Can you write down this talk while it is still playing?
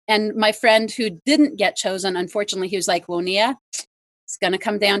And my friend who didn't get chosen, unfortunately, he was like, Woniya, it's going to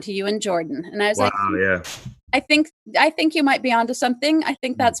come down to you and Jordan. And I was like, yeah. I think you might be onto something. I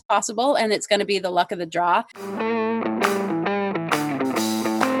think that's possible. And it's going to be the luck of the draw.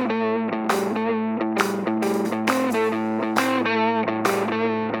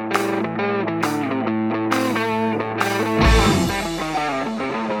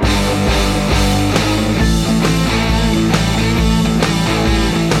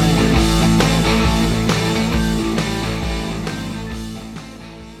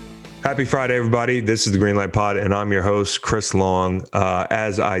 Happy Friday, everybody. This is the Greenlight Pod, and I'm your host, Chris Long.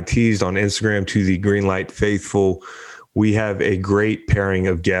 As I teased on Instagram to the Greenlight faithful, we have a great pairing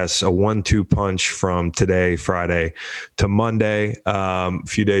of guests, a 1-2 punch from today, Friday, to Monday, a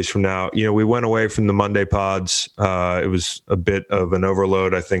few days from now. You know, we went away from the Monday pods. It was a bit of an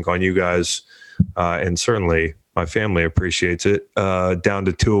overload, I think, on you guys, and certainly my family appreciates it. Down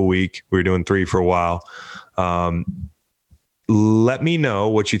to 2 a week. We were doing 3 for a while. Let me know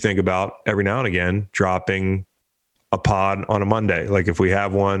what you think about every now and again dropping a pod on a Monday. Like if we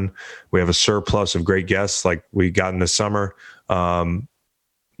have one, we have a surplus of great guests like we got in the summer.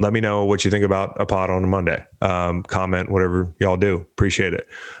 Let me know what you think about a pod on a Monday. Comment, whatever y'all do. Appreciate it.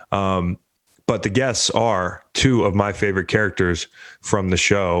 But the guests are 2 of my favorite characters from the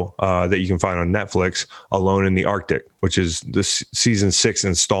show that you can find on Netflix, Alone in the Arctic, which is the season 6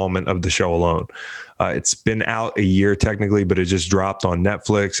 installment of the show Alone. It's been out a year technically, but it just dropped on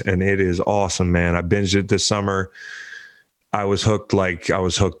Netflix and it is awesome, man. I binged it this summer. I was hooked like I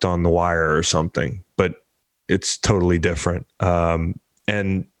was hooked on The Wire or something, but it's totally different.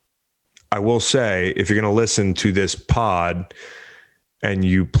 And I will say, if you're going to listen to this pod and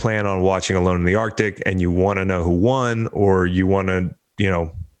you plan on watching Alone in the Arctic and you want to know who won, or you want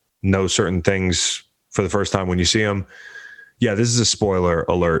to, know certain things for the first time when you see them. Yeah, this is a spoiler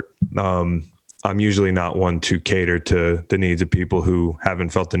alert. I'm usually not one to cater to the needs of people who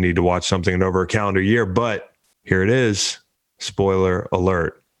haven't felt the need to watch something in over a calendar year, but here it is, spoiler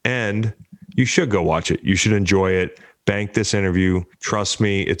alert. And you should go watch it. You should enjoy it. Bank this interview. Trust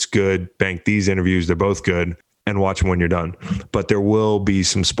me, it's good. Bank these interviews. They're both good. And watch them when you're done. But there will be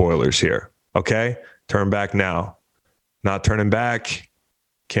some spoilers here. Okay? Turn back now. Not turning back.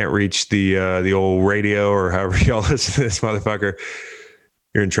 Can't reach the old radio or however y'all listen to this motherfucker.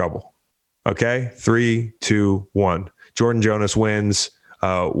 You're in trouble. Okay, 3, 2, 1. Jordan Jonas wins.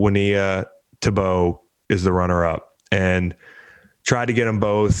 Woniya Thibeault is the runner-up, and tried to get them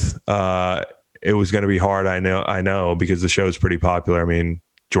both. It was going to be hard. I know, because the show is pretty popular. I mean,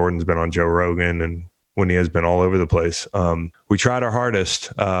 Jordan's been on Joe Rogan, and Woniya's been all over the place. We tried our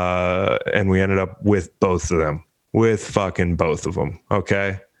hardest, and we ended up with both of them. With fucking both of them.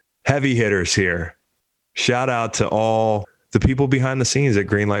 Okay, heavy hitters here. Shout out to all the people behind the scenes at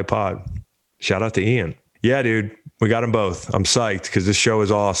Greenlight Pod. Shout out to Ian. Yeah, dude, we got them both. I'm psyched because this show is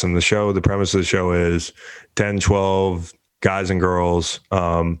awesome. The premise of the show is 10, 12 guys and girls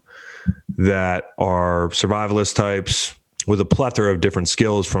that are survivalist types with a plethora of different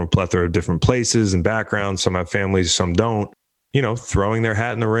skills from a plethora of different places and backgrounds. Some have families, some don't. Throwing their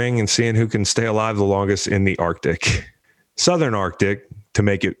hat in the ring and seeing who can stay alive the longest in the Arctic. Southern Arctic, to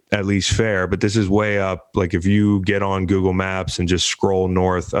make it at least fair, but this is way up. Like if you get on Google Maps and just scroll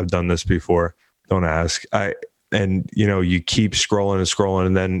north, I've done this before. Don't ask. You keep scrolling,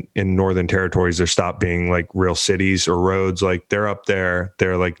 and then in Northern Territories, there stop being like real cities or roads. Like they're up there,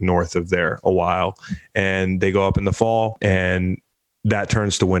 they're like north of there a while, and they go up in the fall, and that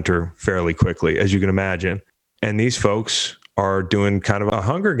turns to winter fairly quickly, as you can imagine. And these folks are doing kind of a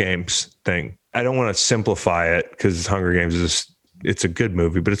Hunger Games thing. I don't want to simplify it because Hunger Games is it's a good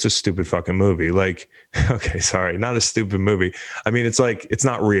movie, but it's a stupid fucking movie. Like, okay, sorry, not a stupid movie. I mean, it's like, it's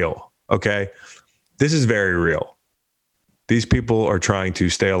not real. Okay. This is very real. These people are trying to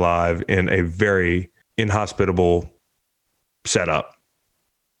stay alive in a very inhospitable setup.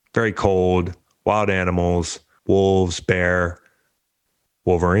 Very cold, wild animals, wolves, bear,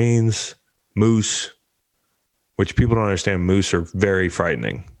 wolverines, moose, which people don't understand. Moose are very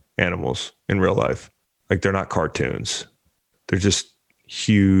frightening animals in real life. Like they're not cartoons. They're just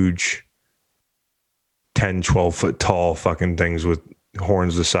huge 10, 12 foot tall fucking things with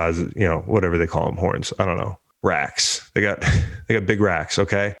horns the size of, whatever they call them, horns. I don't know. Racks. They got big racks.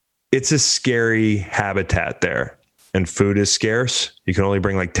 Okay. It's a scary habitat there, and food is scarce. You can only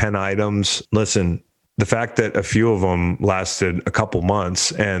bring like 10 items. Listen, the fact that a few of them lasted a couple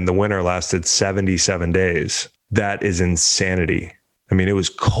months and the winter lasted 77 days, that is insanity. I mean, it was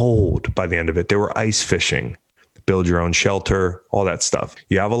cold by the end of it. They were ice fishing. Build your own shelter, all that stuff.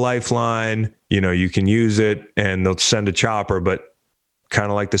 You have a lifeline, you can use it, and they'll send a chopper, but kind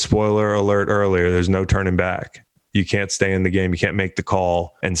of like the spoiler alert earlier, there's no turning back. You can't stay in the game. You can't make the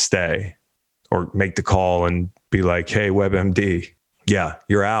call and stay, or make the call and be like, hey, WebMD, yeah,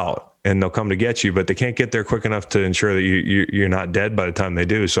 you're out, and they'll come to get you, but they can't get there quick enough to ensure that you're not dead by the time they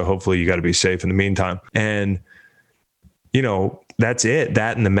do. So hopefully you got to be safe in the meantime. And, you know, that's it.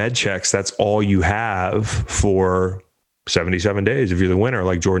 That and the med checks, that's all you have for 77 days. If you're the winner,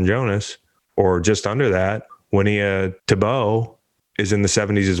 like Jordan Jonas, or just under that, Woniya Thibeault is in the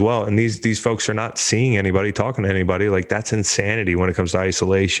 70s as well. And these folks are not seeing anybody, talking to anybody. Like, that's insanity when it comes to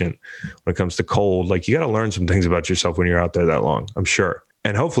isolation, when it comes to cold. Like, you got to learn some things about yourself when you're out there that long, I'm sure.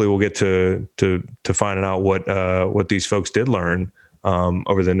 And hopefully we'll get to finding out what these folks did learn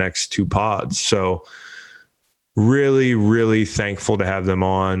over the next two pods. So really, really thankful to have them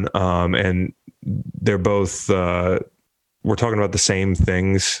on. And they're both, we're talking about the same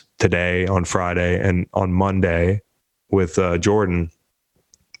things today on Friday and on Monday with Jordan,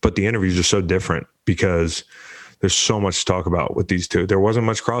 but the interviews are so different because there's so much to talk about with these two. There wasn't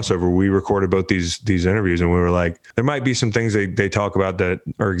much crossover. We recorded both these interviews, and we were like, there might be some things they talk about that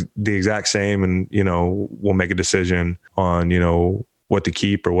are the exact same, and, you know, we'll make a decision on, you know, what to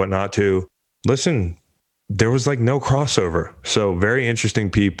keep or what not to. Listen, there was like no crossover. So very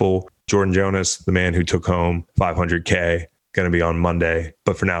interesting people. Jordan Jonas, the man who took home $500K, going to be on Monday.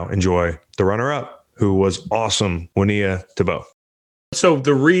 But for now, enjoy the runner-up, who was awesome, Woniya Thibeault. So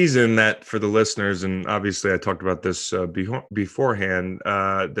the reason that, for the listeners, and obviously I talked about this beforehand,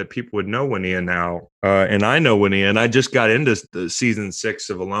 that people would know Woniya now, and I know Woniya, and I just got into the season 6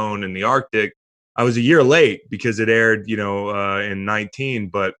 of Alone in the Arctic. I was a year late because it aired, you know, in 19,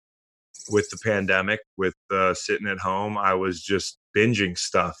 but with the pandemic, with sitting at home, I was just binging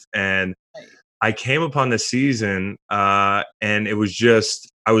stuff, and I came upon the season, and it was just,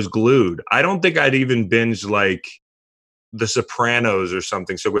 I was glued. I don't think I'd even binged like The Sopranos or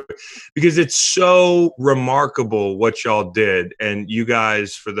something. So, because it's so remarkable what y'all did. And you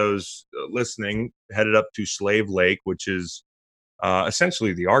guys, for those listening, headed up to Slave Lake, which is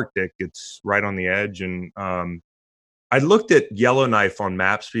essentially the Arctic. It's right on the edge. And I looked at Yellowknife on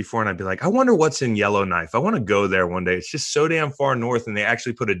maps before, and I'd be like, I wonder what's in Yellowknife. I want to go there one day. It's just so damn far north, and they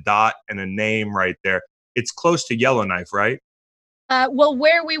actually put a dot and a name right there. It's close to Yellowknife, right? Well,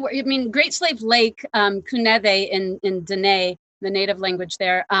 where we were, I mean, Great Slave Lake, Kuneve in Dene, the native language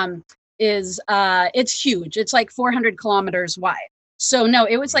there, is it's huge. It's like 400 kilometers wide. So no,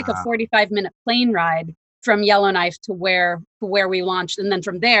 it was like a 45-minute plane ride from Yellowknife to where we launched, and then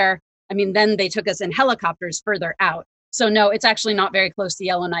from there, I mean, then they took us in helicopters further out. So no, it's actually not very close to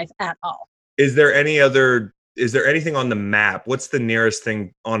Yellowknife at all. Is there anything on the map? What's the nearest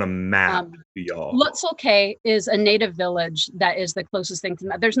thing on a map to y'all? Lutzelk'e is a native village that is the closest thing to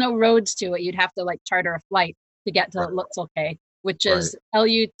that. There's no roads to it. You'd have to like charter a flight to get to Lutzelk'e, which is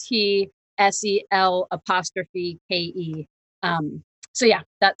Lutsel''Ke. So yeah,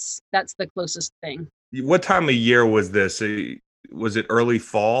 that's the closest thing. What time of year was this? Was it early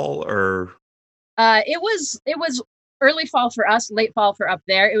fall or? It was early fall for us, late fall for up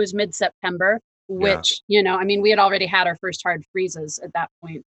there. It was mid-September, which, you know, I mean, we had already had our first hard freezes at that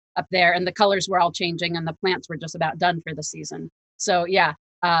point up there, and the colors were all changing, and the plants were just about done for the season. So yeah,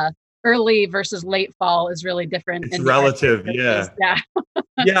 early versus late fall is really different. It's relative, yeah.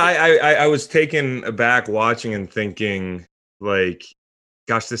 Yeah, I was taken aback watching and thinking, like,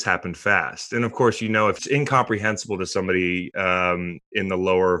 gosh, this happened fast. And of course, you know, if it's incomprehensible to somebody in the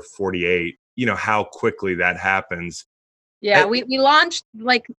lower 48, you know, how quickly that happens. Yeah, we launched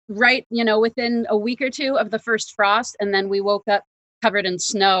like right, you know, within a week or two of the first frost, and then we woke up covered in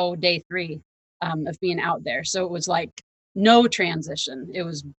snow day 3 of being out there. So it was like no transition. It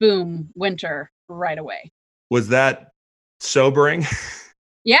was boom, winter right away. Was that sobering?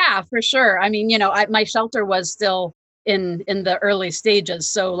 Yeah, for sure. I mean, you know, my shelter was still in the early stages.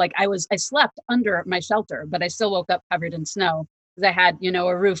 So like I slept under my shelter, but I still woke up covered in snow because I had, you know,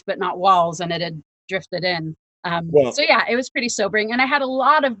 a roof, but not walls, and it had drifted in. So yeah, it was pretty sobering. And I had a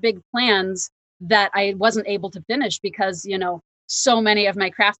lot of big plans that I wasn't able to finish because, you know, so many of my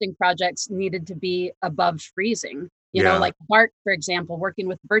crafting projects needed to be above freezing, you know, like bark, for example, working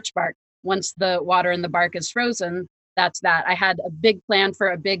with birch bark. Once the water in the bark is frozen, that's that. I had a big plan for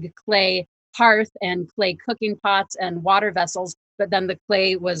a big clay hearth and clay cooking pots and water vessels, but then the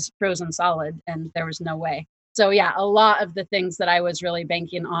clay was frozen solid and there was no way. So yeah, a lot of the things that I was really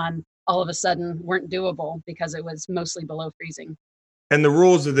banking on all of a sudden weren't doable because it was mostly below freezing. And the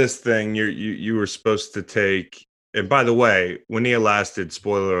rules of this thing, you were supposed to take, and by the way, Woniya lasted,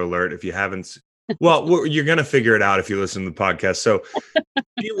 spoiler alert, if you haven't Well, you're going to figure it out if you listen to the podcast. So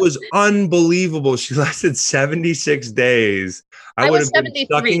she was unbelievable. She lasted 76 days. I I would was have been sucking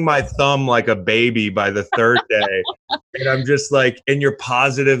 73. my thumb like a baby by the third day. And I'm just like, and you're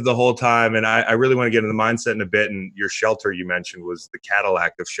positive the whole time. And I really want to get in the mindset in a bit. And your shelter you mentioned was the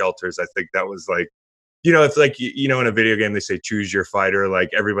Cadillac of shelters. I think that was like, it's like, in a video game, they say choose your fighter, like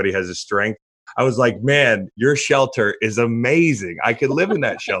everybody has a strength. I was like, man, your shelter is amazing. I could live in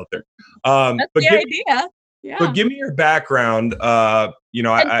that shelter. That's But the idea. Yeah. give me your background. And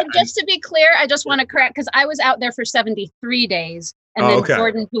just to be clear, I just want to correct, because I was out there for 73 days, and then okay.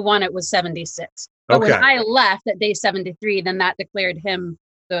 Jordan, who won it, was 76. But when I left at day 73, then that declared him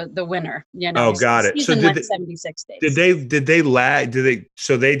the winner. Oh, got it. So went 76 days.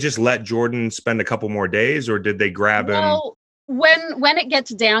 So they just let Jordan spend a couple more days, or did they grab him? Well, when it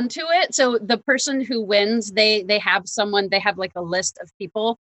gets down to it, so the person who wins, they have like a list of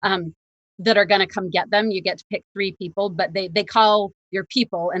people that are going to come get them. You get to pick 3 people, but they call your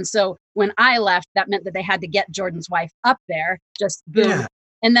people. And so when I left, that meant that they had to get Jordan's wife up there, just boom. Yeah.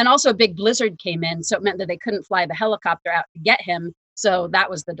 And then also a big blizzard came in. So it meant that they couldn't fly the helicopter out to get him. So that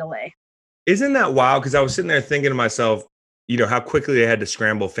was the delay. Isn't that wild? Because I was sitting there thinking to myself, how quickly they had to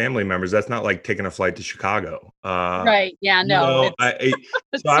scramble family members. That's not like taking a flight to Chicago. Right. Yeah, no.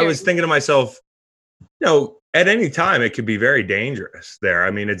 So I was thinking to myself, at any time it could be very dangerous there.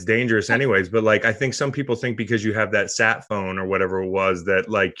 I mean, it's dangerous anyways, but like, I think some people think because you have that sat phone or whatever it was that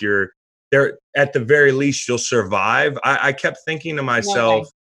like you're there, at the very least you'll survive. I kept thinking to myself,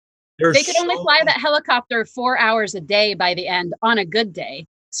 they could only fly that helicopter 4 hours a day by the end on a good day.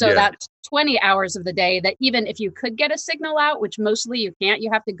 So that's 20 hours of the day that even if you could get a signal out, which mostly you can't,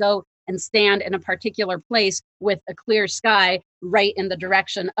 you have to go and stand in a particular place with a clear sky right in the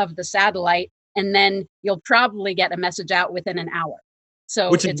direction of the satellite. And then you'll probably get a message out within an hour. So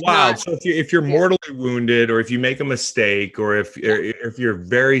which is wild. So if you're mortally wounded, or if you make a mistake, or if you're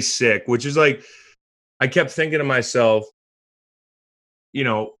very sick, which is like, I kept thinking to myself,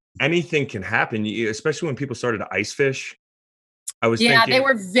 anything can happen, especially when people started to ice fish. I was thinking, they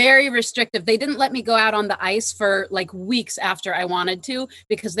were very restrictive. They didn't let me go out on the ice for like weeks after I wanted to,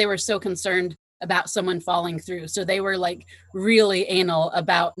 because they were so concerned about someone falling through. So they were like really anal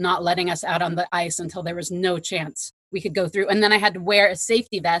about not letting us out on the ice until there was no chance we could go through. And then I had to wear a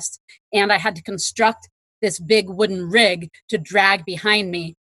safety vest, and I had to construct this big wooden rig to drag behind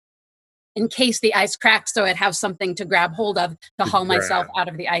me in case the ice cracked, so I'd have something to grab hold of to haul myself out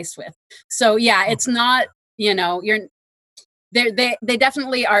of the ice with. So yeah, it's not, they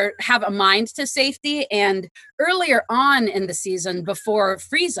definitely have a mind to safety. And earlier on in the season, before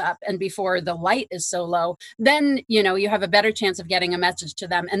freeze up and before the light is so low, then you have a better chance of getting a message to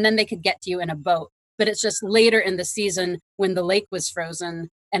them, and then they could get to you in a boat. But it's just later in the season when the lake was frozen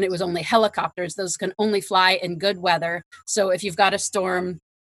and it was only helicopters, those can only fly in good weather. So if you've got a storm,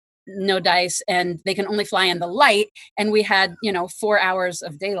 no dice, and they can only fly in the light, and we had 4 hours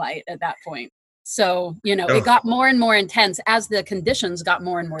of daylight at that point. So it got more and more intense as the conditions got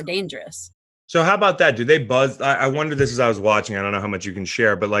more and more dangerous. So how about that? Do they buzz? I wondered this as I was watching. I don't know how much you can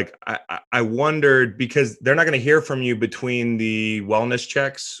share, but like I wondered, because they're not going to hear from you between the wellness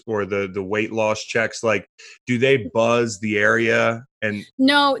checks or the weight loss checks. Like, do they buzz the area? And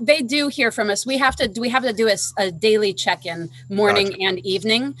no, they do hear from us. We have to do a daily check-in, morning and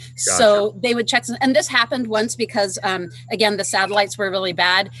evening. Gotcha. So they would check. And this happened once because again, the satellites were really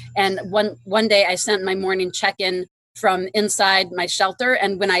bad. And one day I sent my morning check-in from inside my shelter.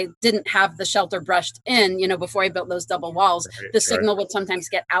 And when I didn't have the shelter brushed in, before I built those double walls, the signal would sometimes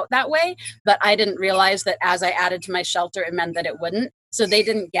get out that way. But I didn't realize that as I added to my shelter, it meant that it wouldn't. So they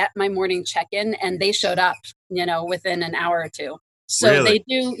didn't get my morning check-in, and they showed up, within an hour or two. So They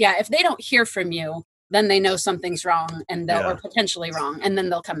do. Yeah. If they don't hear from you, then they know something's wrong, and or potentially wrong. And then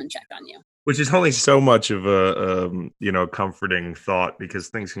they'll come and check on you. Which is only so much of a comforting thought, because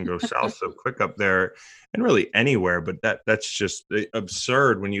things can go south so quick up there, and really anywhere. But that's just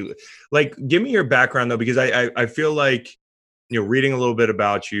absurd when you give me your background though, because I feel like, reading a little bit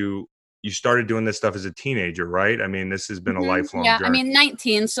about you, you started doing this stuff as a teenager, right? I mean, this has been a lifelong journey. I mean,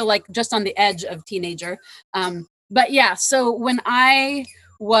 19. So like just on the edge of teenager. But yeah, so when I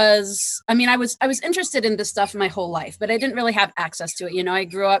was interested in this stuff my whole life, but I didn't really have access to it. I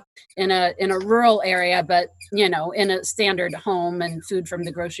grew up in a rural area, but in a standard home, and food from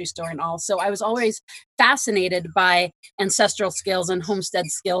the grocery store and all. So I was always fascinated by ancestral skills and homestead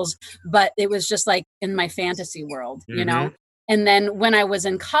skills, but it was just like in my fantasy world, And then when I was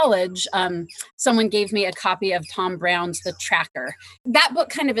in college, someone gave me a copy of Tom Brown's The Tracker. That book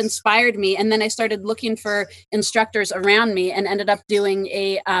kind of inspired me. And then I started looking for instructors around me, and ended up doing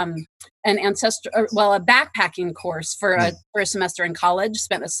a an a backpacking course for a semester in college.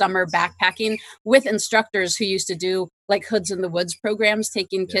 Spent a summer backpacking with instructors who used to do like Hoods in the Woods programs,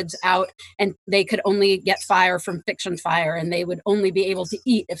 taking kids out, and they could only get fire from fiction fire, and they would only be able to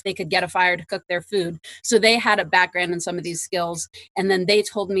eat if they could get a fire to cook their food. So they had a background in some of these skills. And then they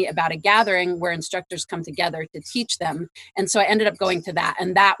told me about a gathering where instructors come together to teach them. And so I ended up going to that.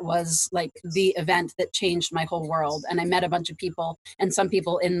 And that was like the event that changed my whole world. And I met a bunch of people, and some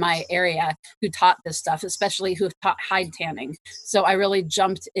people in my area who taught this stuff, especially who taught hide tanning. So I really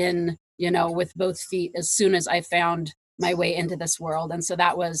jumped in, with both feet as soon as I found my way into this world. And so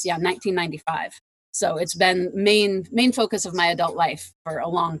that was 1995. So it's been main focus of my adult life for a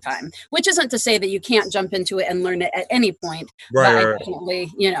long time, which isn't to say that you can't jump into it and learn it at any point. But I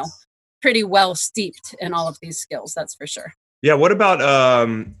definitely, pretty well steeped in all of these skills, that's for sure. Yeah. What about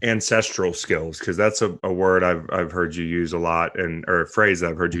ancestral skills? Because that's a word I've heard you use a lot, or a phrase that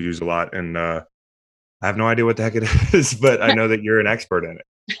I've heard you use a lot. And I have no idea what the heck it is, but I know that you're an expert in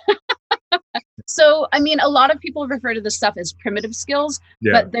it. So, I mean, a lot of people refer to this stuff as primitive skills,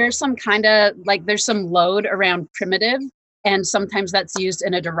 but there's some there's some load around primitive, and sometimes that's used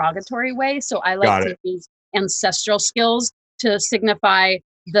in a derogatory way. So I like to use ancestral skills to signify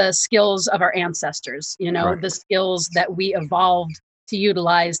the skills of our ancestors, the skills that we evolved to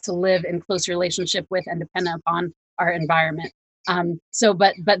utilize to live in close relationship with and dependent upon our environment.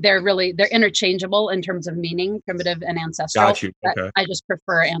 But they're interchangeable in terms of meaning, primitive and ancestral. Got you. Okay. I just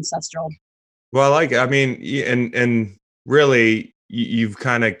prefer ancestral. Well, and really, you've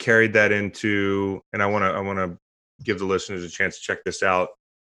kind of carried that into, and I want to give the listeners a chance to check this out.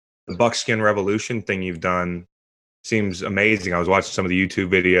 The buckskin revolution thing you've done seems amazing. I was watching some of the YouTube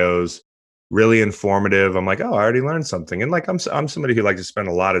videos, really informative. I'm like, oh, I already learned something. And like, I'm somebody who likes to spend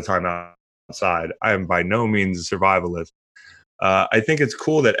a lot of time outside. I am by no means a survivalist. I think it's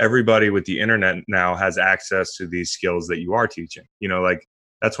cool that everybody with the internet now has access to these skills that you are teaching.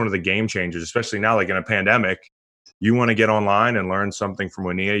 That's one of the game changers, especially now, like in a pandemic. You want to get online and learn something from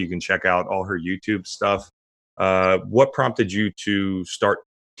Woniya, you can check out all her YouTube stuff. What prompted you to start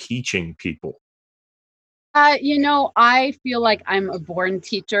teaching people? I feel like I'm a born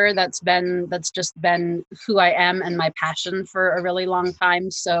teacher. That's just been who I am and my passion for a really long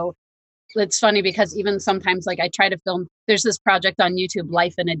time. So it's funny because even sometimes, like, I try to film, there's this project on YouTube,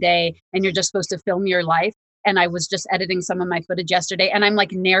 Life in a Day, and you're just supposed to film your life. And I was just editing some of my footage yesterday, and I'm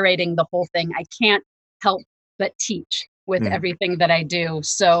like narrating the whole thing. I can't help but teach with everything that I do.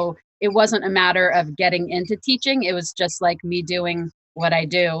 So it wasn't a matter of getting into teaching. It was just like me doing what I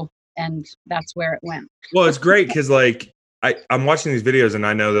do. And that's where it went. Well, it's great because like I'm watching these videos, and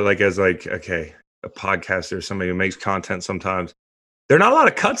I know that like as like, okay, a podcaster, somebody who makes content sometimes, there are not a lot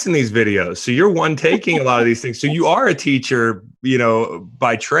of cuts in these videos. So you're one taking a lot of these things. So you are a teacher,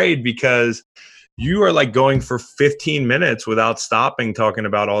 by trade, because you are like going for 15 minutes without stopping, talking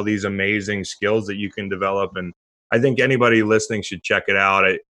about all these amazing skills that you can develop. And I think anybody listening should check it out.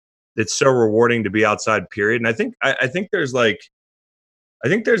 It's so rewarding to be outside, period. And I think there's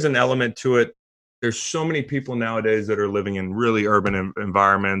an element to it. There's so many people nowadays that are living in really urban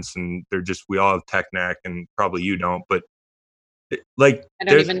environments, and we all have tech neck, and probably you don't, but like, I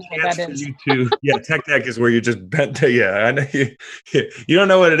don't even know what that is. Tech deck is where you just bent to, I know you don't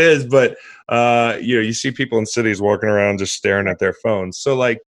know what it is, but you see people in cities walking around just staring at their phones. So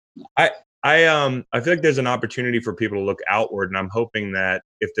like, I feel like there's an opportunity for people to look outward, and I'm hoping that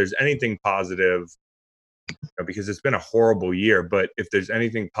if there's anything positive, because it's been a horrible year, but if there's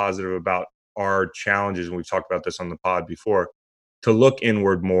anything positive about our challenges, and we've talked about this on the pod before, to look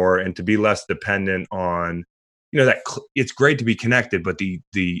inward more and to be less dependent on, it's great to be connected, but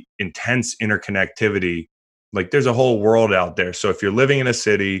the intense interconnectivity, like there's a whole world out there. So if you're living in a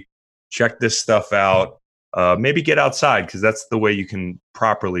city, check this stuff out. Maybe get outside, because that's the way you can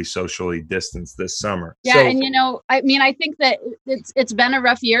properly socially distance this summer. Yeah, so, and I think that it's been a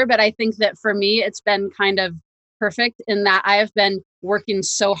rough year, but I think that for me, it's been kind of perfect in that I have been working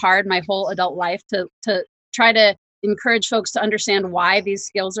so hard my whole adult life to try to encourage folks to understand why these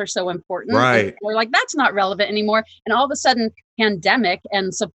skills are so important. Right. We're like, that's not relevant anymore. And all of a sudden, pandemic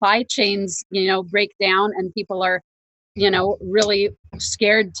and supply chains, break down, and people are, really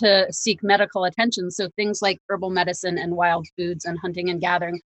scared to seek medical attention. So things like herbal medicine and wild foods and hunting and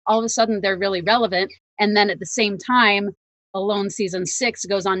gathering, all of a sudden they're really relevant. And then at the same time, Alone season 6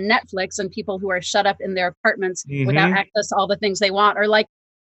 goes on Netflix, and people who are shut up in their apartments without access to all the things they want are like,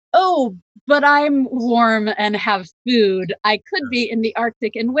 oh, but I'm warm and have food. I could be in the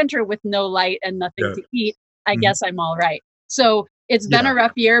Arctic in winter with no light and nothing to eat. I guess I'm all right. So it's been a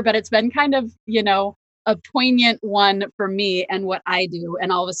rough year, but it's been kind of, a poignant one for me and what I do.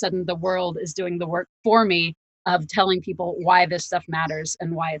 And all of a sudden, the world is doing the work for me of telling people why this stuff matters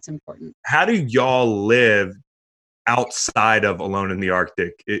and why it's important. How do y'all live outside of Alone in the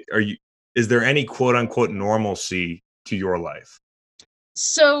Arctic? Is there any quote unquote normalcy to your life?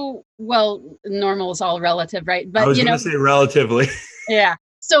 So, well, normal is all relative, right? I But, was going to say relatively. yeah.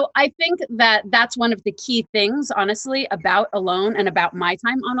 So I think that that's one of the key things, honestly, about Alone and about my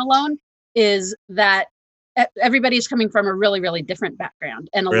time on Alone is that everybody's coming from a really, really different background.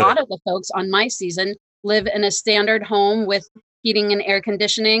 And a Really? lot of the folks on my season live in a standard home with heating and air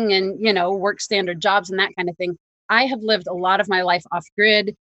conditioning and, work standard jobs and that kind of thing. I have lived a lot of my life off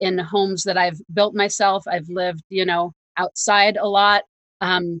grid in homes that I've built myself. I've lived, outside a lot.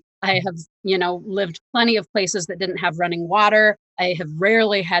 I have, lived plenty of places that didn't have running water. I have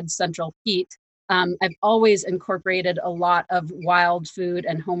rarely had central heat. I've always incorporated a lot of wild food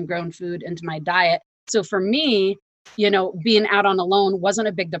and homegrown food into my diet. So for me, being out on Alone wasn't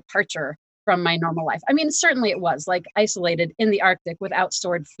a big departure from my normal life. I mean, certainly it was like isolated in the Arctic without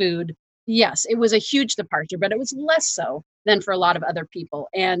stored food. Yes, it was a huge departure, but it was less so than for a lot of other people.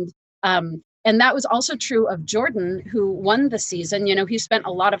 And that was also true of Jordan, who won the season. He spent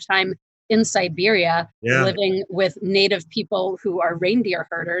a lot of time in Siberia Yeah. living with native people who are reindeer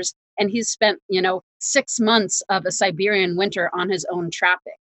herders. And he's spent, 6 months of a Siberian winter on his own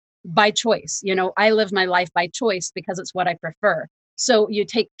trapping by choice. I live my life by choice because it's what I prefer. So you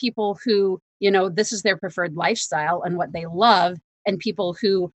take people who, this is their preferred lifestyle and what they love, and people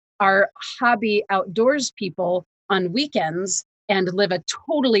who are hobby outdoors people on weekends and live a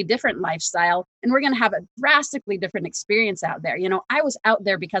totally different lifestyle. And we're going to have a drastically different experience out there. I was out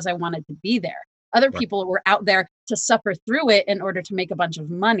there because I wanted to be there. Other Right. people were out there to suffer through it in order to make a bunch of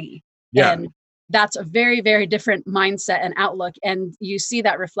money. Yeah. And that's a very, very different mindset and outlook. And you see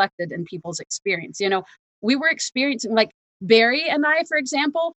that reflected in people's experience. We were experiencing, like Barry and I, for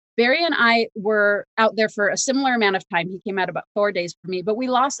example, Barry and I were out there for a similar amount of time. He came out about 4 days for me, but we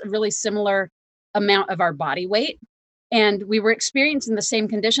lost a really similar amount of our body weight. And we were experiencing the same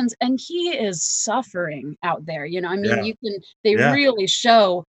conditions, and he is suffering out there. I mean, Yeah. they Yeah. really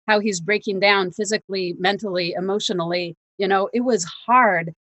show how he's breaking down physically, mentally, emotionally. It was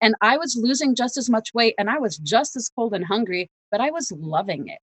hard. And I was losing just as much weight and I was just as cold and hungry, but I was loving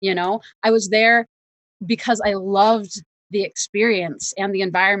it. I was there because I loved the experience and the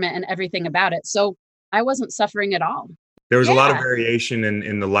environment and everything about it. So I wasn't suffering at all. There was a lot of Yeah. variation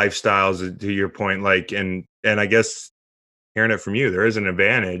in the lifestyles, to your point, like, and I guess hearing it from you, there is an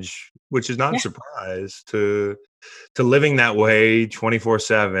advantage, which is not a Yeah. surprise to living that way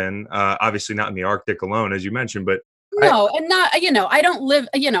 24/7. Obviously not in the Arctic alone, as you mentioned, but I No, and not, I don't live,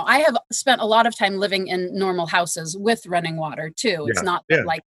 I have spent a lot of time living in normal houses with running water too. It's yeah, not that yeah,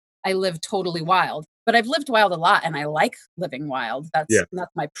 like I live totally wild, but I've lived wild a lot and I like living wild. yeah.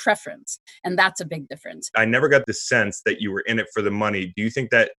 That's my preference. And that's a big difference. I never got the sense that you were in it for the money. Do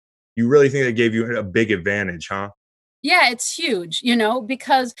you really think that gave you a big advantage, huh? Yeah, it's huge,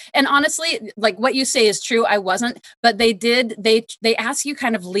 because and honestly, like what you say is true, I wasn't, but they ask you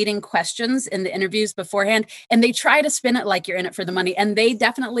kind of leading questions in the interviews beforehand, and they try to spin it like you're in it for the money, and they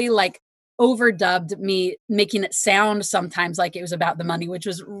definitely like overdubbed me, making it sound sometimes like it was about the money, which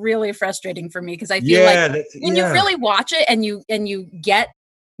was really frustrating for me because I feel like Yeah, that's when you yeah. really watch it and you get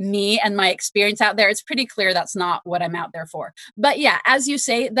me and my experience out there, it's pretty clear that's not what I'm out there for. But yeah, as you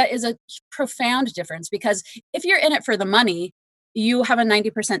say, that is a profound difference because if you're in it for the money, you have a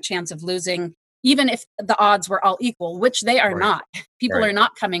 90% chance of losing, even if the odds were all equal, which they are Right, not. People right, are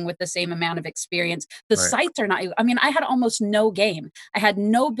not coming with the same amount of experience. The right. sites are not. I mean, I had almost no game. I had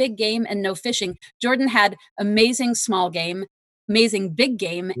no big game and no fishing. Jordan had amazing small game, amazing big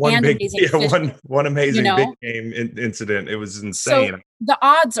game, One and big amazing yeah, fishing. one You amazing big know, game incident. It was so insane. the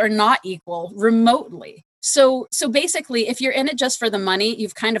odds are not equal remotely. So basically, if you're in it just for the money,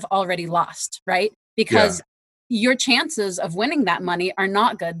 you've kind of already lost, right? Yeah, Because your chances of winning that money are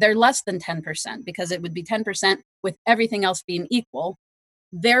not good. They're less than 10% because it would be 10% with everything else being equal.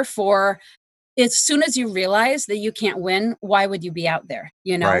 Therefore, as soon as you realize that you can't win, why would you be out there? right,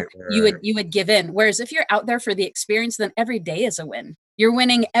 You right, would right. you would give in. Whereas if you're out there for the experience, then every day is a win. You're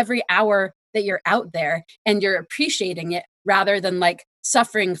winning every hour that you're out there and you're appreciating it rather than like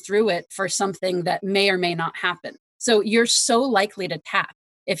suffering through it for something that may or may not happen. So you're so likely to tap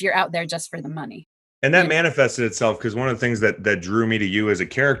if you're out there just for the money. And that You know? manifested itself because one of the things that drew me to you as a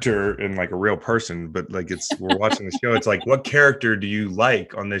character and like a real person, but like we're watching the show. It's like, what character do you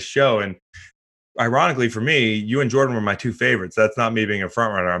like on this show? And ironically for me, you and Jordan were my two favorites. That's not me being a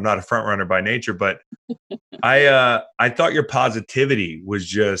front runner. I'm not a front runner by nature, but I thought your positivity was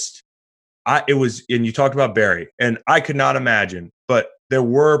just it was, and you talked about Barry, and I could not imagine, but there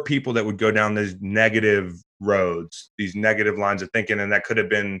were people that would go down these negative roads, these negative lines of thinking, and that could have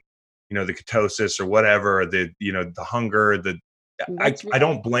been, the ketosis or whatever, the hunger, That's I real.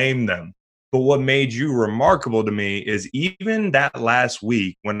 don't blame them. But what made you remarkable to me is even that last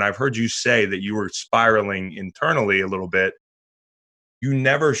week when I've heard you say that you were spiraling internally a little bit, you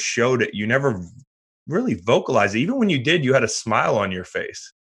never showed it. You never really vocalized it. Even when you did, you had a smile on your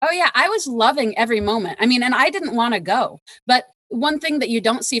face. Oh yeah, I was loving every moment. I mean, and I didn't want to go. But one thing that you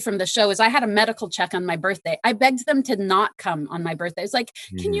don't see from the show is I had a medical check on my birthday. I begged them to not come on my birthday. It's like,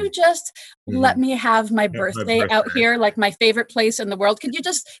 can you Mhm, just let mhm. me have my Yeah, my birthday out birthday. here, like my favorite place in the world? Could you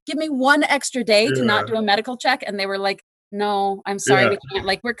just give me one extra day to not Yeah, do a medical check? And they were like, no, I'm sorry, yeah, we can't.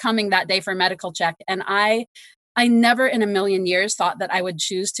 Like, we're coming that day for a medical check. And I never in a million years thought that I would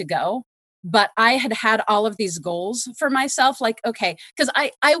choose to go. But I had had all of these goals for myself. Like, okay, because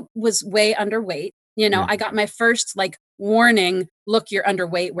I was way underweight. I mhm, got my first like warning, look, you're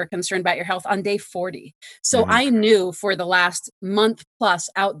underweight. We're concerned about your health on day 40. So mhm, I knew for the last month plus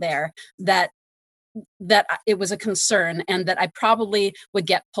out there that it was a concern and that I probably would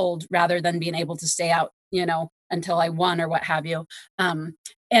get pulled rather than being able to stay out, until I won or what have you. Um,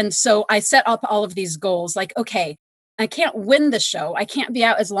 and so I set up all of these goals like, okay, I can't win the show. I can't be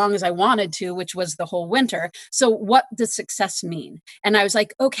out as long as I wanted to, which was the whole winter. So what does success mean? And I was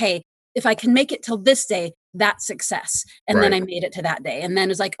like, okay, if I can make it till this day, that's success. And then right. I made it to that day. And then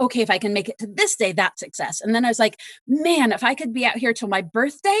it was like, okay, if I can make it to this day, that's success. And then I was like, man, if I could be out here till my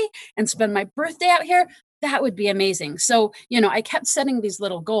birthday and spend my birthday out here, that would be amazing. So, I kept setting these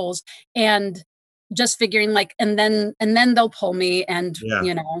little goals and just figuring like, and then they'll pull me and, Yeah,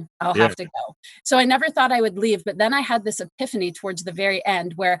 I'll yeah, have to go. So I never thought I would leave, but then I had this epiphany towards the very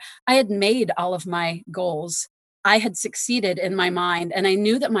end where I had made all of my goals. I had succeeded in my mind and I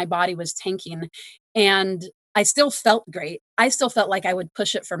knew that my body was tanking and I still felt great. I still felt like I would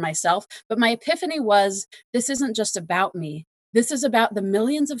push it for myself, but my epiphany was this isn't just about me. This is about the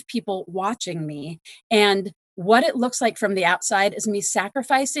millions of people watching me. And what it looks like from the outside is me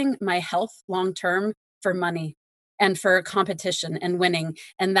sacrificing my health long term for money and for competition and winning.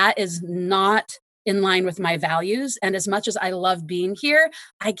 And that is not in line with my values. And as much as I love being here,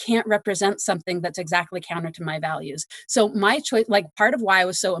 I can't represent something that's exactly counter to my values. So, my choice, like part of why I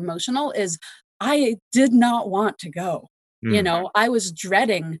was so emotional, is I did not want to go. mm. I was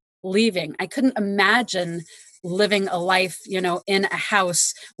dreading leaving. I couldn't imagine living a life, in a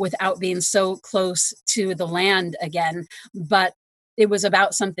house without being so close to the land again. But it was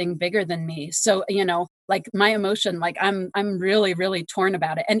about something bigger than me. So, like my emotion, like I'm really, really torn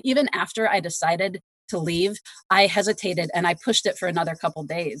about it. And even after I decided to leave, I hesitated and I pushed it for another couple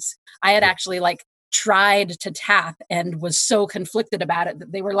days. I had actually like tried to tap and was so conflicted about it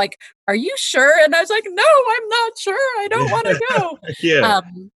that they were like, "Are you sure?" And I was like, "No, I'm not sure. I don't want to go." Yeah.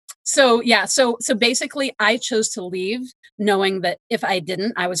 So yeah, so basically I chose to leave knowing that if I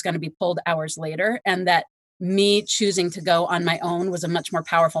didn't, I was going to be pulled hours later and that me choosing to go on my own was a much more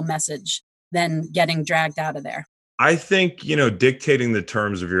powerful message than getting dragged out of there. I think, dictating the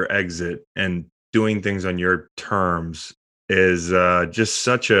terms of your exit and doing things on your terms is just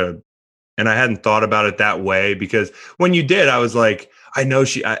such a, and I hadn't thought about it that way because when you did, I was like, I know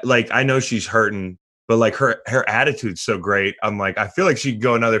she's hurting, but like her attitude's so great. I'm like, I feel like she could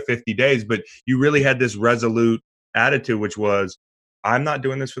go another 50 days, but you really had this resolute attitude, which was, I'm not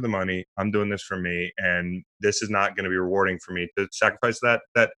doing this for the money. I'm doing this for me, and this is not going to be rewarding for me to sacrifice that.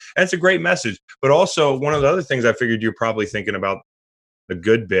 And it's a great message. But also, one of the other things I figured you're probably thinking about a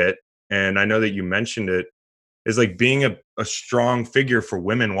good bit, and I know that you mentioned it, is like being a strong figure for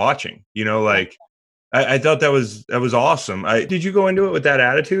women watching. Like I thought that was awesome. Did you go into it with that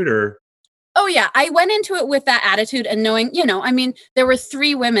attitude or? Oh yeah, I went into it with that attitude and knowing, I mean, there were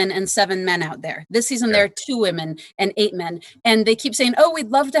 3 women and 7 men out there. This season Yeah, there are 2 women and 8 men. And they keep saying, "Oh, we'd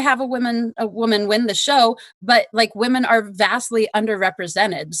love to have a woman win the show," but like women are vastly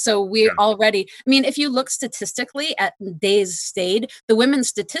underrepresented. So we yeah, already, I mean, if you look statistically at days stayed, the women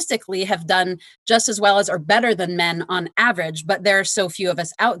statistically have done just as well as or better than men on average, but there are so few of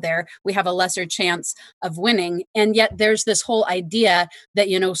us out there, we have a lesser chance of winning. And yet there's this whole idea that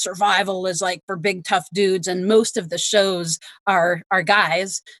survival is like for big tough dudes and most of the shows are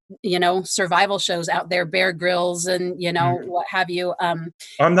guys, survival shows out there, Bear Grylls and mhm. what have you.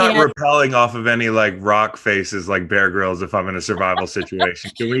 I'm not And repelling off of any like rock faces like Bear Grylls if I'm in a survival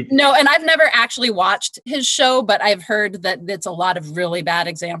situation. Can we? no, and I've never actually watched his show, but I've heard that it's a lot of really bad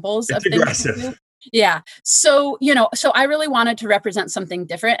examples It's of things to aggressive. do. Yeah. So, so I really wanted to represent something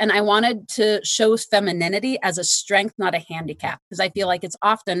different, and I wanted to show femininity as a strength, not a handicap, because I feel like it's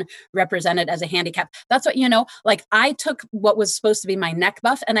often represented as a handicap. That's what, like I took what was supposed to be my neck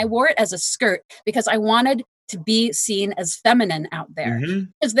buff and I wore it as a skirt because I wanted to be seen as feminine out there. Hmm.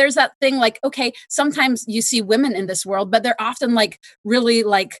 Because there's that thing like, okay, sometimes you see women in this world, but they're often like really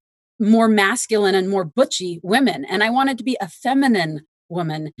like more masculine and more butchy women. And I wanted to be a feminine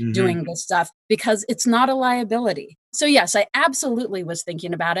woman Hmm. doing this stuff because it's not a liability. So yes, I absolutely was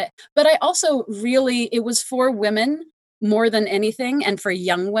thinking about it, but I also really, it was for women more than anything, and for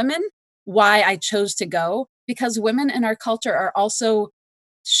young women, why I chose to go, because women in our culture are also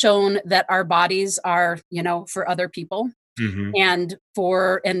shown that our bodies are, for other people, Hmm. and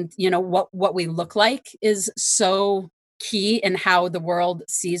what we look like is so key in how the world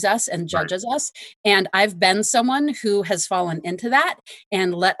sees us and Right. judges us. And I've been someone who has fallen into that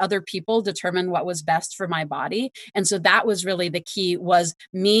and let other people determine what was best for my body. And so that was really the key, was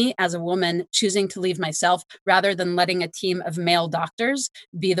me as a woman choosing to leave myself rather than letting a team of male doctors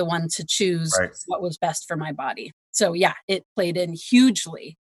be the one to choose Right. what was best for my body. So yeah, it played in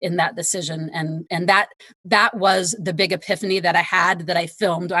hugely in that decision, and that was the big epiphany that I had, that I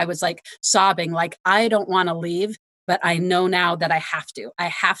filmed. I was like sobbing, like, I don't want to leave, but I know now that I have to. I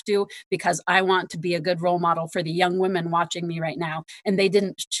have to, because I want to be a good role model for the young women watching me right now. And they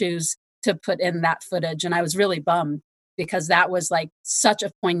didn't choose to put in that footage. And I was really bummed, because that was like such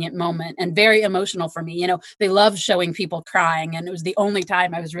a poignant moment and very emotional for me. They love showing people crying, and it was the only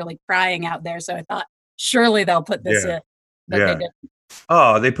time I was really crying out there. So I thought, surely they'll put this Yeah. in, but they Yeah. didn't.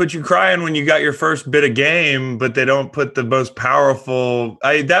 Oh, they put you crying when you got your first bit of game, but they don't put the most powerful.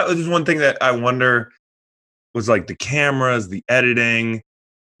 That was one thing that I wonder, was like the cameras, the editing,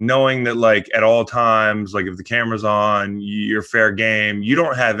 knowing that like at all times, like if the camera's on, you're fair game. You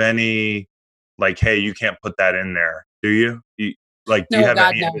don't have any like, hey, you can't put that in there, do you? Like, do you No, have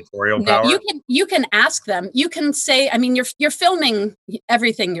God, any no. editorial No, you power? can you can ask them. You can say, I mean, you're filming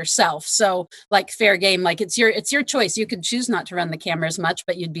everything yourself. So like fair game, like it's your choice. You could choose not to run the camera as much,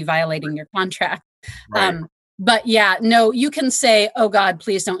 but you'd be violating your contract. Right. Um, but yeah, no, you can say, oh God,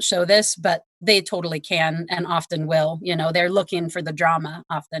 please don't show this, but they totally can and often will. They're looking for the drama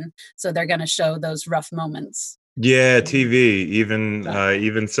often. So they're gonna show those rough moments. Yeah, TV, even Yeah.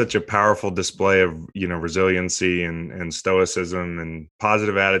 even such a powerful display of resiliency and stoicism and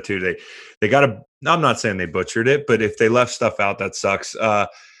positive attitude. They got to. I'm not saying they butchered it, but if they left stuff out, that sucks. How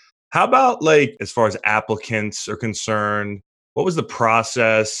about like as far as applicants are concerned, what was the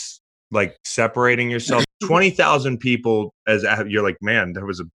process like separating yourself? 20,000 people you're like, man, that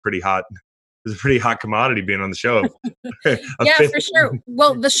was a pretty hot. It was a pretty hot commodity being on the show. A Yeah, fifth. for sure.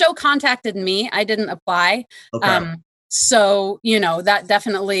 Well, the show contacted me. I didn't apply. Okay. So, that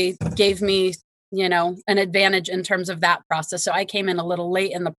definitely gave me, an advantage in terms of that process. So I came in a little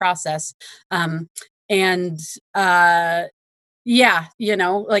late in the process. Um, and yeah,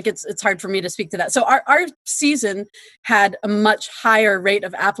 like it's hard for me to speak to that. So our season had a much higher rate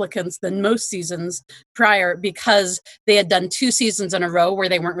of applicants than most seasons prior, because they had done 2 seasons in a row where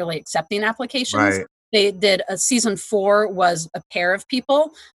they weren't really accepting applications. Right. They did a season 4 was a pair of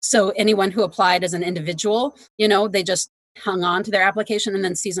people. So anyone who applied as an individual, they just hung on to their application. And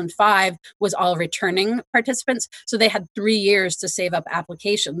then season 5 was all returning participants. So they had 3 years to save up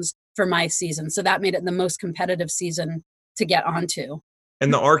applications for my season. So that made it the most competitive season to get onto.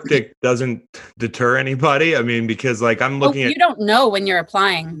 And the Arctic doesn't deter anybody. I mean, because like I'm Oh, looking at, you don't know when you're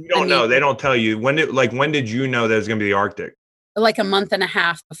applying. you I don't mean, know. They don't tell you when did you know that it was going to be the Arctic? like a month and a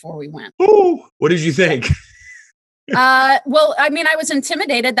half before we went. Ooh, what did you think? Well, I mean, I was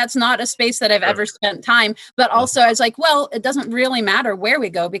intimidated. That's not a space that I've Sure. ever spent time. But also, I was like, well, it doesn't really matter where we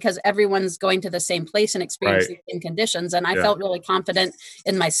go, because everyone's going to the same place and Right. experiencing the same conditions. And I Yeah. felt really confident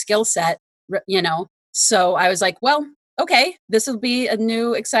in my skill set, So I was like, well, okay, this will be a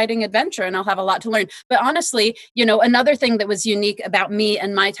new, exciting adventure, and I'll have a lot to learn. But honestly, another thing that was unique about me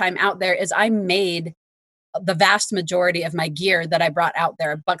and my time out there is I made the vast majority of my gear that I brought out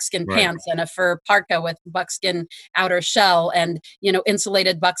there: buckskin Right. pants and a fur parka with buckskin outer shell, and,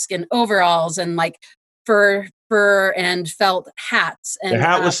 insulated buckskin overalls, and like fur and felt hats. The And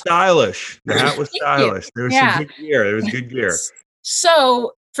hat was stylish. The hat was thank you. stylish. There was some Yeah. good gear. There was good gear.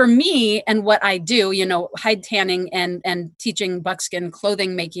 So for me and what I do, hide tanning and teaching buckskin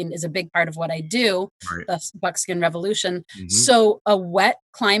clothing making is a big part of what I do, Right. the buckskin revolution. Hmm. So a wet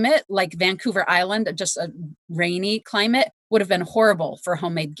climate like Vancouver Island, just a rainy climate, would have been horrible for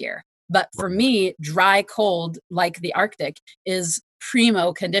homemade gear. But for Right. me, dry cold like the Arctic is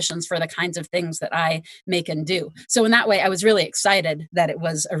primo conditions for the kinds of things that I make and do. So in that way, I was really excited that it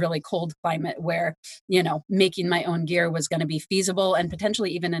was a really cold climate where, making my own gear was going to be feasible and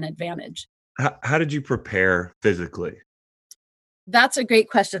potentially even an advantage. How did you prepare physically? That's a great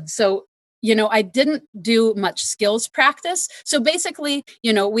question. So, I didn't do much skills practice. So basically,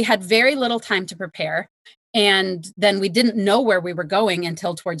 we had very little time to prepare. And then we didn't know where we were going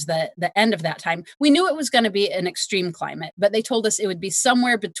until towards the end of that time. We knew it was going to be an extreme climate, but they told us it would be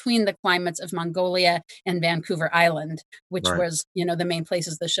somewhere between the climates of Mongolia and Vancouver Island, which Right. was, the main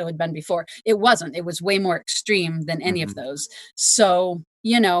places the show had been before. It wasn't. It was way more extreme than any of Mhm. those. So,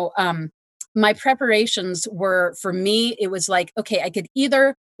 my preparations were, for me, it was like, okay, I could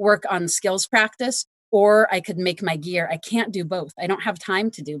either work on skills practice or I could make my gear. I can't do both. I don't have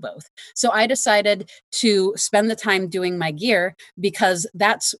time to do both. So I decided to spend the time doing my gear because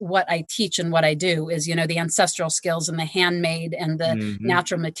that's what I teach and what I do is, the ancestral skills and the handmade and the Mhm.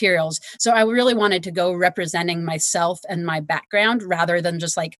 natural materials. So I really wanted to go representing myself and my background rather than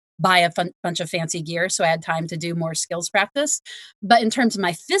just like buy a bunch of fancy gear. So I had time to do more skills practice. But in terms of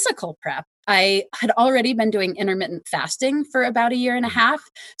my physical prep, I had already been doing intermittent fasting for about a year and a half.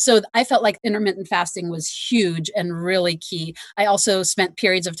 So I felt like intermittent fasting was huge and really key. I also spent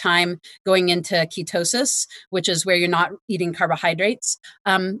periods of time going into ketosis, which is where you're not eating carbohydrates.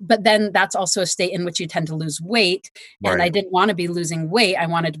 But then that's also a state in which you tend to lose weight. And I Right. didn't want to be losing weight. I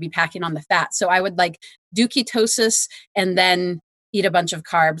wanted to be packing on the fat. So I would like do ketosis and then eat a bunch of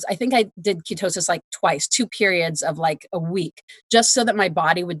carbs. I think I did ketosis like twice, 2 periods of like a week, just so that my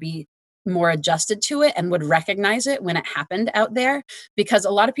body would be more adjusted to it and would recognize it when it happened out there, because a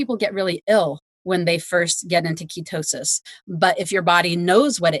lot of people get really ill when they first get into ketosis. But if your body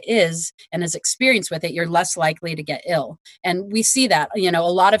knows what it is and is experienced with it, you're less likely to get ill. And we see that, a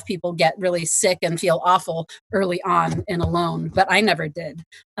lot of people get really sick and feel awful early on in alone, but I never did.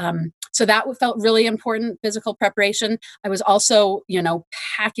 So that felt really important, physical preparation. I was also,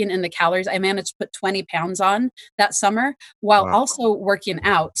 packing in the calories. I managed to put 20 pounds on that summer while Wow. also working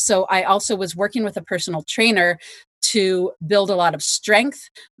out. So I also was working with a personal trainer to build a lot of strength,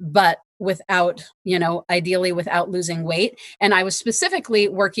 but without, ideally without losing weight. And I was specifically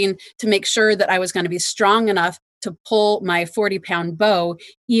working to make sure that I was going to be strong enough to pull my 40-pound bow,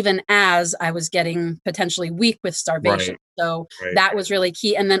 even as I was getting potentially weak with starvation. Right. So Right. that was really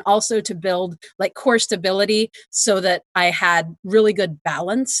key. And then also to build like core stability so that I had really good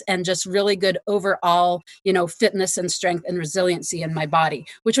balance and just really good overall, fitness and strength and resiliency in my body,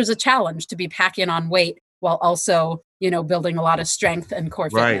 which was a challenge to be packing on weight while also, building a lot of strength and core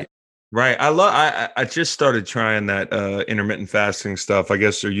fitness. Right. Right. I just started trying that intermittent fasting stuff. I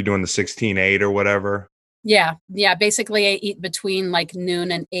guess, are you doing the 16-8 or whatever? Yeah. Yeah. Basically, I eat between like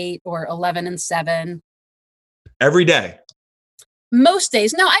noon and 8 or 11 and 7. Every day. Most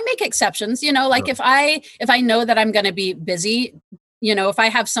days. No, I make exceptions, like Oh, if I know that I'm gonna be busy, if I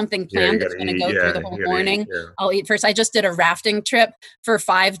have something yeah, you planned that's gotta gonna eat. go through Yeah, the whole you gotta eat. morning, Yeah. I'll eat first. I just did a rafting trip for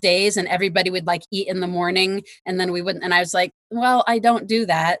 5 days and everybody would like eat in the morning and then we wouldn't, and I was like, "Well, I don't do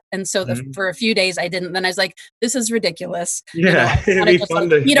that." And so Mhm. for a few days I didn't. Then I was like, "This is ridiculous." Yeah, I it'd wanna be just fun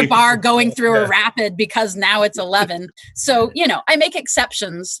like to eat a be fun bar to going do. through a Yeah. rapid because now it's 11. So, I make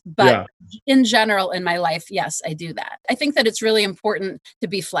exceptions, but Yeah. in general in my life, yes, I do that. I think that it's really important to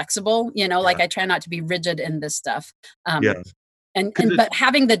be flexible, like Yeah. I try not to be rigid in this stuff. Um, Yeah. and 'Cause it's but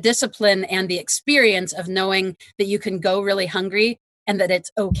having the discipline and the experience of knowing that you can go really hungry and that it's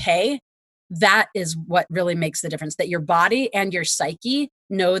okay, that is what really makes the difference, that your body and your psyche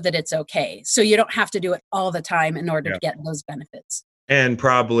know that it's okay. So you don't have to do it all the time in order yeah. to get those benefits. And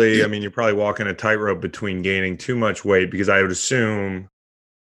probably, I mean, you're probably walking a tightrope between gaining too much weight because I would assume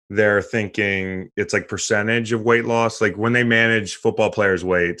they're thinking it's like percentage of weight loss. Like when they manage football players'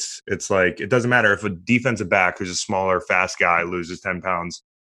 weights, it's like it doesn't matter if a defensive back who's a smaller, fast guy loses 10 pounds.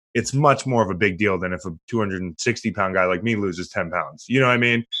 It's much more of a big deal than if a 260-pound guy like me loses 10 pounds. You know what I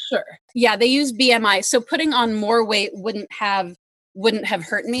mean? Sure. Yeah, they use BMI. So putting on more weight wouldn't have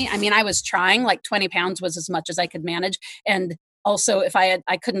hurt me. I mean, I was trying, like 20 pounds was as much as I could manage. And also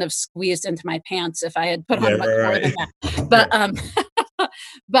I couldn't have squeezed into my pants if I had put Yeah, on much more right, than that. right.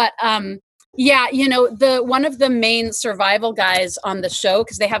 But yeah, the one of the main survival guys on the show,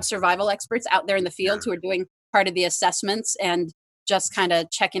 because they have survival experts out there in the field Yeah. who are doing part of the assessments and just kind of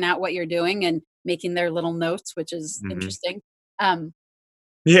checking out what you're doing and making their little notes, which is Mhm. interesting. Um,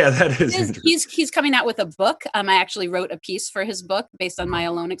 Yeah, that is is interesting. he's coming out with a book. I actually wrote a piece for his book based on my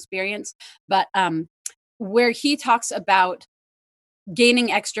own experience, but where he talks about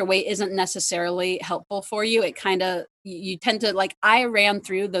gaining extra weight isn't necessarily helpful for you. It kind of, you tend to, like, I ran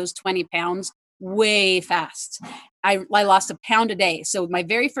through those 20 pounds way fast. I lost a pound a day. So my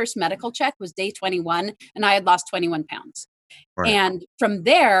very first medical check was day 21, and I had lost 21 pounds. Right. And from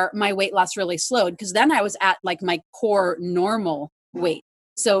there, my weight loss really slowed because then I was at like my core normal weight.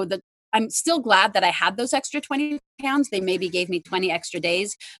 So I'm still glad that I had those extra 20 pounds. They maybe gave me 20 extra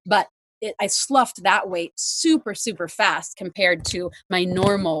days, but I sloughed that weight super, super fast compared to my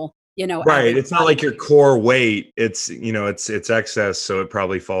normal, Right. average It's not body like your weight. core weight. It's, it's excess. So it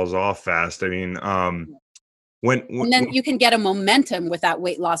probably falls off fast. I mean, And then you can get a momentum with that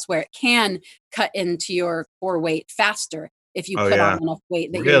weight loss where it can cut into your core weight faster if you oh put on yeah, enough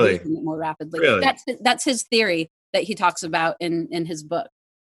weight that you're really, losing it more rapidly. really. That's his theory that he talks about in his book.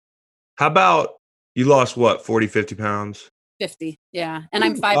 How about you lost what, 40, 50 pounds? 50. Yeah. And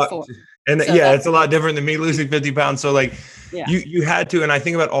I'm Ooh, 5'4". and So yeah, that's it's a lot different than me losing 50 pounds. So like yeah. you had to, and I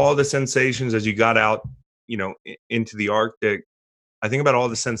think about all the sensations as you got out, into the Arctic. I think about all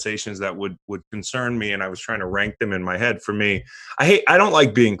the sensations that would concern me, and I was trying to rank them in my head. For me, I don't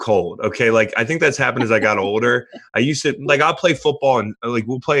like being cold. Okay, like I think that's happened as I got older. I used to like I'll play football and like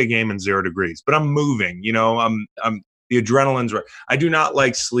we'll play a game in 0 degrees, but I'm moving. I'm the adrenaline's right. I do not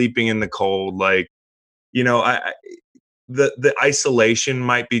like sleeping in the cold. Like I the isolation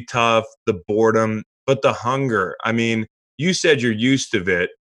might be tough, the boredom, but the hunger. I mean, you said you're used to it.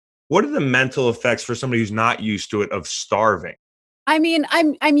 What are the mental effects for somebody who's not used to it of starving? I mean,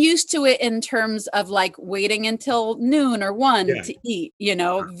 I'm used to it in terms of like waiting until noon or 1 Yeah. to eat,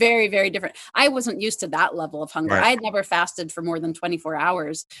 very, very different. I wasn't used to that level of hunger. Right. I had never fasted for more than 24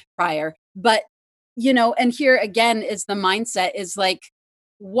 hours prior. But, and here again is the mindset is like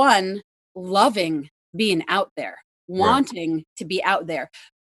one, loving being out there, Right. wanting to be out there,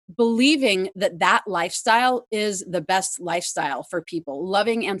 believing that that lifestyle is the best lifestyle for people,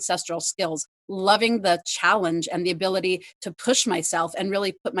 loving ancestral skills, loving the challenge and the ability to push myself and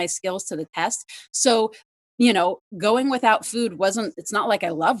really put my skills to the test. So, going without food it's not like I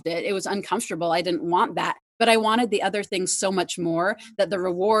loved it. It was uncomfortable. I didn't want that, but I wanted the other things so much more that the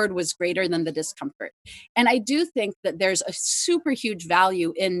reward was greater than the discomfort. And I do think that there's a super huge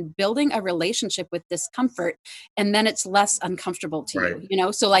value in building a relationship with discomfort, and then it's less uncomfortable to Right.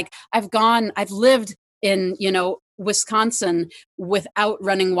 you. So like I've lived in, Wisconsin without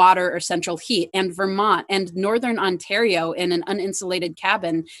running water or central heat, and Vermont and Northern Ontario in an uninsulated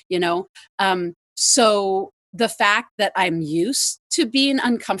cabin, so the fact that I'm used to being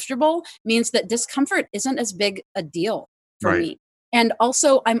uncomfortable means that discomfort isn't as big a deal for Right. me. And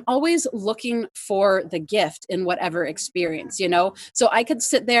also, I'm always looking for the gift in whatever experience. So I could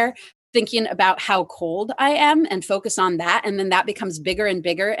sit there thinking about how cold I am and focus on that. And then that becomes bigger and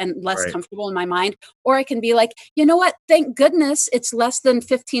bigger and less Right. comfortable in my mind. Or I can be like, you know what? Thank goodness it's less than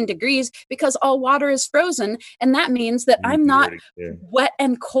 15 degrees because all water is frozen. And that means that I'm Easy way not to yeah. wet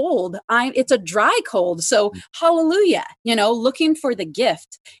and cold. It's a dry cold. So hallelujah, looking for the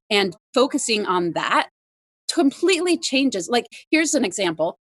gift and focusing on that completely changes. Like, here's an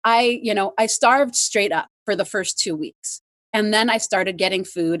example. I starved straight up for the first 2 weeks. And then I started getting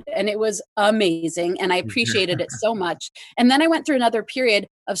food and it was amazing. And I appreciated it so much. And then I went through another period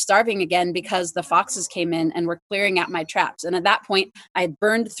of starving again because the foxes came in and were clearing out my traps. And at that point, I had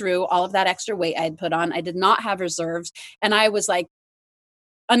burned through all of that extra weight I had put on. I did not have reserves. And I was like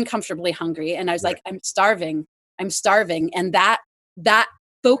uncomfortably hungry. And I was Right. like, I'm starving. I'm starving. And that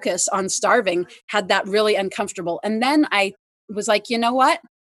focus on starving had that really uncomfortable. And then I was like, you know what?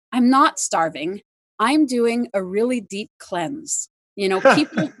 I'm not starving. I'm doing a really deep cleanse.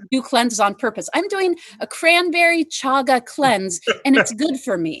 People do cleanses on purpose. I'm doing a cranberry chaga cleanse and it's good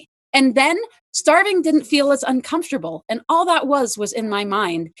for me. And then starving didn't feel as uncomfortable. And all that was in my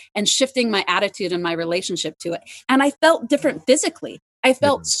mind and shifting my attitude and my relationship to it. And I felt different physically. I Yeah.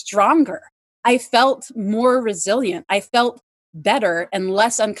 felt stronger. I felt more resilient. I felt better and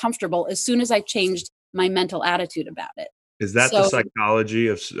less uncomfortable as soon as I changed my mental attitude about it. Is that the So psychology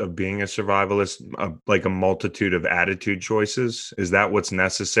of being a survivalist, like a multitude of attitude choices? Is that what's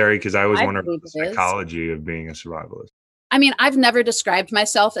necessary? Because I always I wonder about believe the it is. psychology of being a survivalist. I mean, I've never described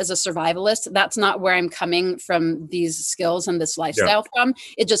myself as a survivalist. That's not where I'm coming from these skills and this Yeah. lifestyle from.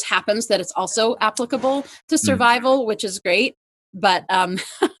 It just happens that it's also applicable to Mm. survival, which is great. But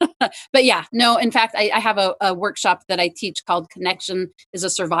but yeah, no, in fact, I have a workshop that I teach called Connection is a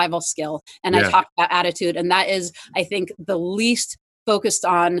Survival Skill. And I Yeah. talk about attitude. And that is, I think, the least focused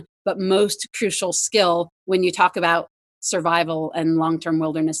on, but most crucial skill when you talk about survival and long-term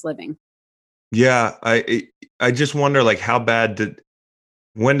wilderness living. Yeah. I just wonder like how bad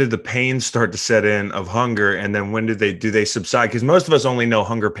when did the pains start to set in of hunger, and then when do they subside? Because most of us only know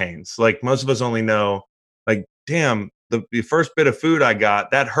hunger pains. Like most of us only know like, damn, the first bit of food I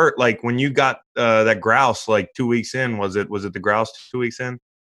got, that hurt. Like when you got that grouse like 2 weeks in, was it the grouse 2 weeks in?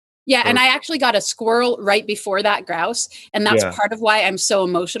 Yeah, and Or I actually got a squirrel right before that grouse, and that's yeah. part of why I'm so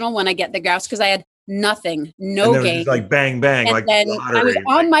emotional when I get the grouse, because I had nothing, And no then it was just game. like bang, bang, And like then the I was lottery.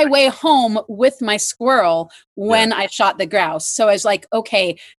 on Like my way home with my squirrel yeah, when I shot the grouse. So I was like,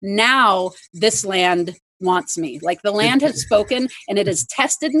 okay, now this land wants me. Like the land has spoken and it has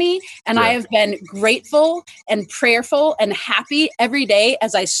tested me. And I yeah. have been grateful and prayerful and happy every day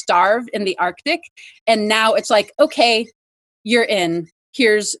as I starve in the Arctic. And now it's like, okay, you're in.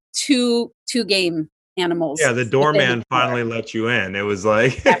 Here's two game animals Yeah, the within doorman four. finally let you in. It was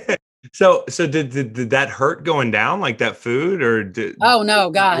like Exactly. so did that hurt going down like that food or Oh no,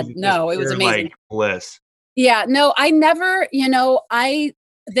 was God, it just no, it was pure amazing. like bliss? Yeah, no, I never,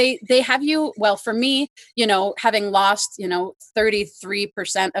 they have you, well, for me, having lost,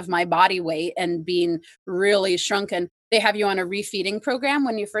 33% of my body weight and being really shrunken, they have you on a refeeding program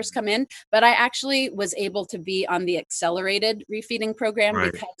when you first come in, but I actually was able to be on the accelerated refeeding program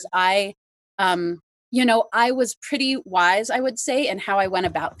Right, because um I was pretty wise, I would say, in how I went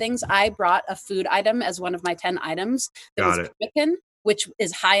about things. I brought a food item as one of my 10 items that got was it. pemmican, which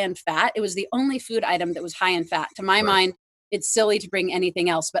is high in fat. It was the only food item that was high in fat. To my Right, mind, it's silly to bring anything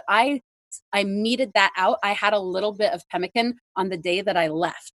else, but I meted that out. I had a little bit of pemmican on the day that I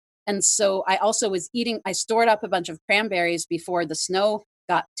left. And so I also was eating, I stored up a bunch of cranberries before the snow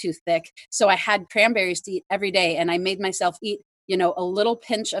got too thick. So I had cranberries to eat every day and I made myself eat, a little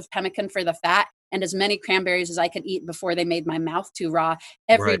pinch of pemmican for the fat and as many cranberries as I could eat before they made my mouth too raw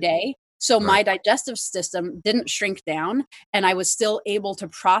every right, day. So right. my digestive system didn't shrink down and I was still able to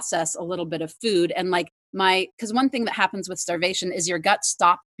process a little bit of food. And like because one thing that happens with starvation is your gut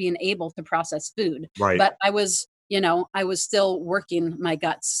stopped being able to process food. Right. But I was still working my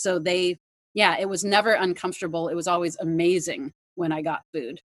guts. So yeah, it was never uncomfortable. It was always amazing when I got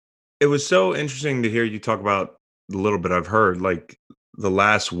food. It was so interesting to hear you talk about the little bit I've heard, like the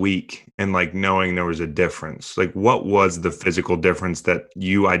last week and like knowing there was a difference. Like what was the physical difference that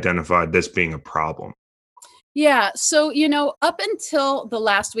you identified this being a problem? Yeah. So, up until the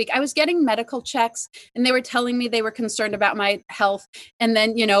last week, I was getting medical checks and they were telling me they were concerned about my health. And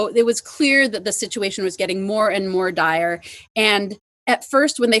then, it was clear that the situation was getting more and more dire. And at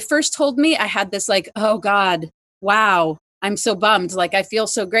first, when they first told me, I had this like, oh God, wow, I'm so bummed. Like, I feel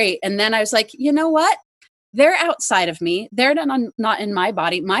so great. And then I was like, you know what? They're outside of me. They're not in my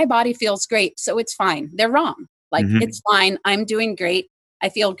body. My body feels great. So it's fine. They're wrong. Like, Mhm. it's fine. I'm doing great. I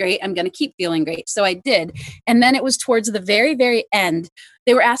feel great. I'm going to keep feeling great. So I did. And then it was towards the very, very end.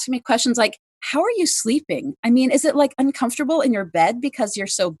 They were asking me questions like, how are you sleeping? I mean, is it like uncomfortable in your bed because you're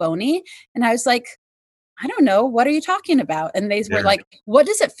so bony? And I was like, I don't know. What are you talking about? And they were Yeah. like, what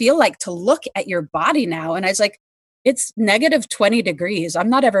does it feel like to look at your body now? And I was like, it's negative 20 degrees. I'm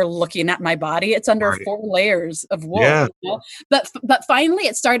not ever looking at my body. It's under Right. 4 layers of wool, Yeah. But finally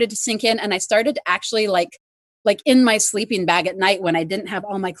it started to sink in and I started to actually like in my sleeping bag at night when I didn't have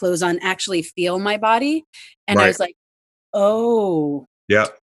all my clothes on, actually feel my body. And I Right. was like, oh, Yeah.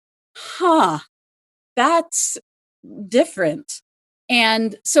 huh, that's different.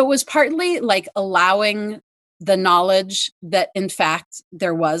 And so it was partly like allowing the knowledge that in fact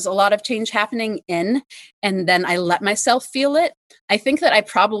there was a lot of change happening in, and then I let myself feel it. I think that I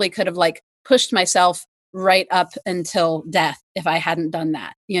probably could have like pushed myself right up until death if I hadn't done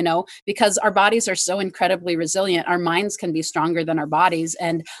that, because our bodies are so incredibly resilient. Our minds can be stronger than our bodies.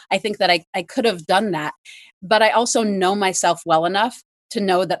 And I think that I could have done that. But I also know myself well enough to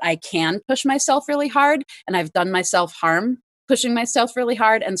know that I can push myself really hard and I've done myself harm pushing myself really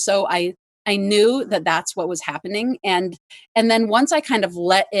hard. And so I knew that that's what was happening. And then once I kind of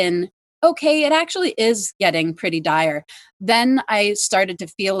let in, okay, it actually is getting pretty dire, then I started to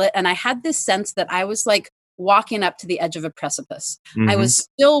feel it. And I had this sense that I was like walking up to the edge of a precipice. I Mhm. was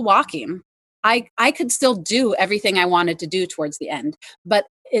still walking. I could still do everything I wanted to do towards the end, but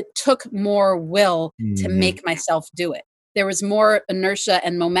it took more will to Mhm. make myself do it. There was more inertia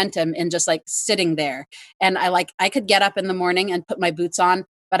and momentum in just like sitting there. And I could get up in the morning and put my boots on,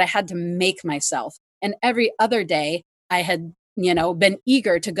 but I had to make myself. And every other day I had, been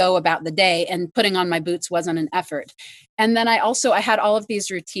eager to go about the day and putting on my boots wasn't an effort. And then I had all of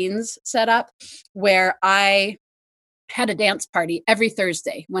these routines set up where I had a dance party every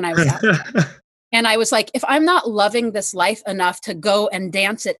Thursday when I was out. And I was like, if I'm not loving this life enough to go and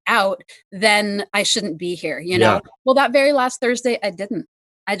dance it out, then I shouldn't be here. Yeah. Well, that very last Thursday, I didn't.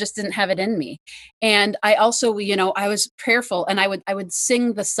 I just didn't have it in me. And I also, I was prayerful and I would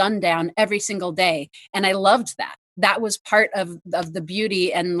sing the sun down every single day. And I loved that. that was part of the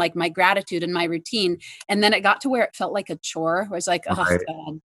beauty and like my gratitude and my routine. And then it got to where it felt like a chore. I was like, oh Right.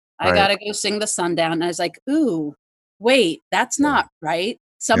 God, I Right. gotta go sing the sundown. And I was like, ooh, wait, that's Yeah. not right. Yeah.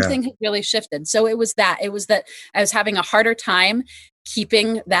 Something had really shifted. So it was that. It was that I was having a harder time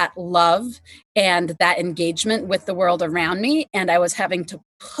keeping that love and that engagement with the world around me. And I was having to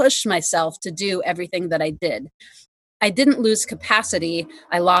push myself to do everything that I did. I didn't lose capacity,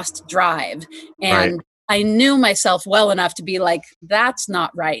 I lost drive. Right. And I knew myself well enough to be like, that's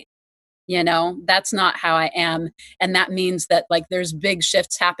not right. That's not how I am. And that means that like there's big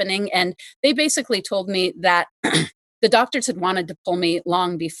shifts happening. And they basically told me that the doctors had wanted to pull me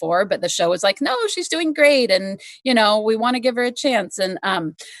long before, but the show was like, no, she's doing great. And, we want to give her a chance. And,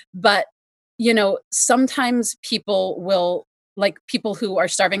 but, sometimes people will, like people who are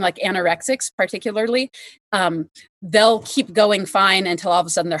starving, like anorexics, particularly, they'll keep going fine until all of a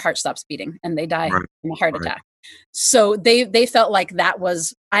sudden their heart stops beating and they die Right. from a heart Right. attack. So they felt like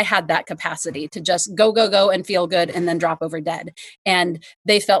I had that capacity to just go and feel good and then drop over dead. And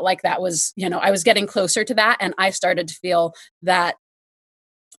they felt like that was, I was getting closer to that. And I started to feel that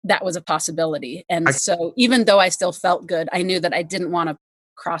that was a possibility. And I, so even though I still felt good, I knew that I didn't want to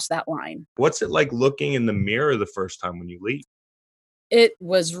cross that line. what's it like looking in the mirror the first time when you leave? It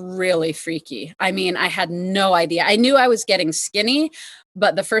was really freaky. I mean, I had no idea. I knew I was getting skinny,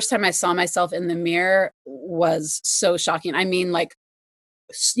 but the first time I saw myself in the mirror was so shocking. I mean, like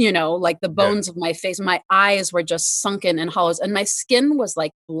the Yeah. bones of my face, my eyes were just sunken in hollows, and my skin was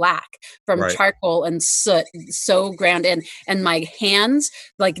like black from Right. charcoal and soot, so ground in, and my hands,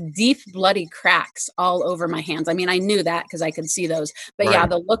 like deep bloody cracks all over my hands. I mean, I knew that because I could see those. But yeah, Right.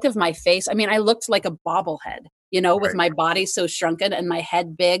 the look of my face, I mean, I looked like a bobblehead, with Right. my body so shrunken and my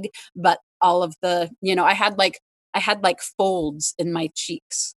head big, but all of the, I had like folds in my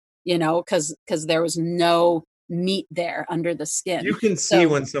cheeks, because there was no meat there under the You skin. can see So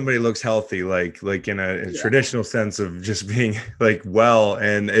when somebody looks healthy, like in a yeah. traditional sense of just being like well,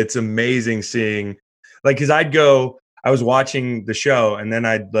 and it's amazing seeing, like, because I was watching the show, and then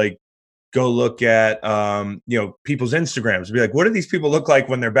I'd like go look at people's Instagrams and be like, what do these people look like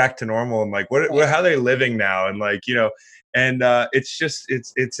when they're back to normal, and like how are they living now, and like and it's just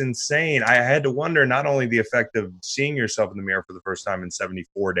it's insane. I had to wonder not only the effect of seeing yourself in the mirror for the first time in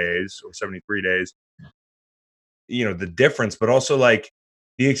 74 days or 73 days, the difference, but also like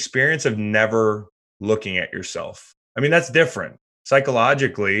the experience of never looking at yourself. I mean, that's different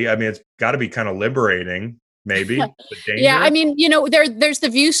psychologically. I mean, it's got to be kind of liberating, maybe, but Yeah, I dangerous. mean, there's the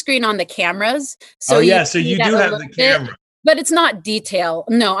view screen on the cameras, Oh so you yeah, so see you that do a have the little bit, camera. but it's not detail.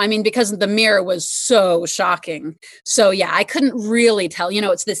 No, I mean, because the mirror was so shocking. So yeah, I couldn't really tell.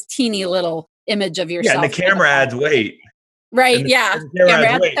 It's this teeny little image of Yeah, and the yourself by the camera adds wall. weight. Right, And yeah. the camera Camera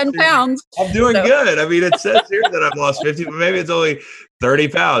adds adds weight. 10 So pounds. I'm doing So good. I mean, it says here that I've lost 50, but maybe it's only 30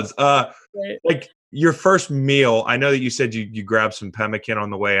 pounds. right. Like your first meal, I know that you said you grabbed some pemmican on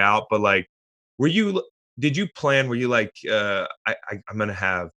the way out, but like, did you plan, were you like, I'm going to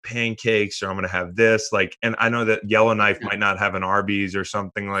have pancakes, or I'm going to have this, like, and I know that Yellowknife might not have an Arby's or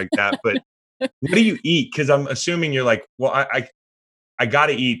something like that, but what do you eat? Cause I'm assuming you're like, well, I got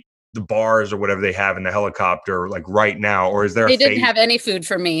to eat the bars or whatever they have in the helicopter, like right now, or is there a They didn't fate? have any food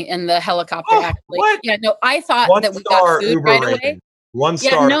for me in the helicopter, Oh, actually. what? Yeah, no, I thought One that we got star food Uber right away. rating. One Yeah,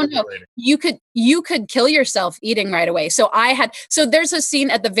 star no, Uber no. rating. You could kill yourself eating right away. So there's a scene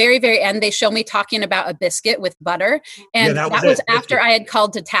at the very, very end. They show me talking about a biscuit with butter. Yeah, And that was that was it. after Biscuit. I had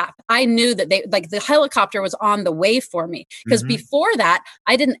called to tap. I knew that the helicopter was on the way for me. Because Mhm. before that,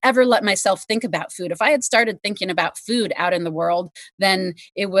 I didn't ever let myself think about food. If I had started thinking about food out in the world, then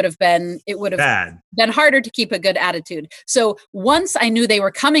it would have Bad. been harder to keep a good attitude. So once I knew they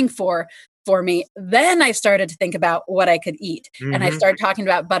were coming for me, then I started to think about what I could eat. And I Mhm. started talking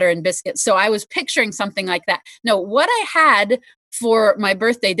about butter and biscuits. So I was picturing something like that. No, what I had for my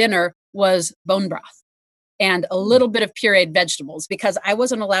birthday dinner was bone broth and a little bit of pureed vegetables because I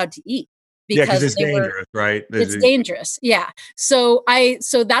wasn't allowed to eat Yeah, because because it's dangerous, right? it's dangerous. Yeah. So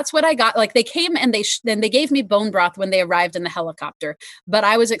that's what I got. Like they came and then they gave me bone broth when they arrived in the helicopter, but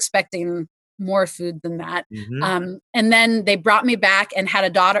I was expecting more food than that. Mhm. And then they brought me back and had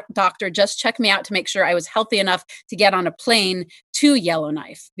a doctor just check me out to make sure I was healthy enough to get on a plane to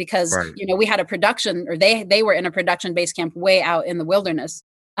Yellowknife because, Right. we had a production or they were in a production base camp way out in the wilderness.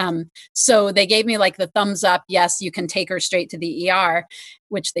 So they gave me like the thumbs up. Yes, you can take her straight to the ER,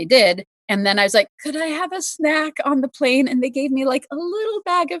 which they did. And then I was like, could I have a snack on the plane? And they gave me like a little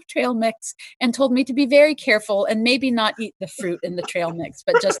bag of trail mix and told me to be very careful and maybe not eat the fruit in the trail mix,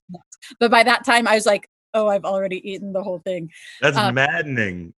 but just nuts. But by that time I was like, oh, I've already eaten the whole thing. That's Um,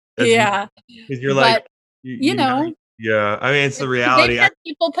 maddening. That's yeah, because you're like, but you know, yeah. I mean, it's the they've reality. had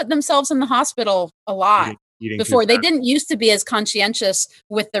people put themselves in the hospital a lot Eating too before. They fast. didn't used to be as conscientious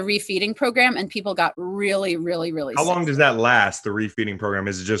with the refeeding program, and people got really, really, really How sick. long does that last? The refeeding program,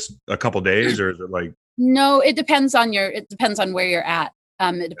 is it just a couple days, or is it like? No, it depends on where you're at.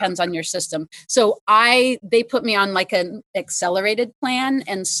 It depends on your system. So they put me on like an accelerated plan,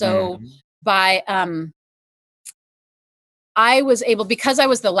 and so Mhm. by I was able, because I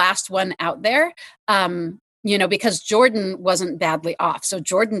was the last one out there, because Jordan wasn't badly off. So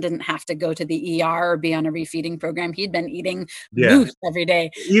Jordan didn't have to go to the ER or be on a refeeding program. He'd been eating Yeah. moose every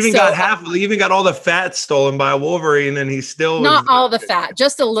day. Even So got even got all the fat stolen by a wolverine, and he still not was all the fat,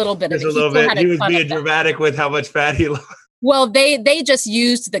 just a little bit of just it. a He little still bit. had a He was ton of being fat. dramatic with how much fat he lost. Well, they just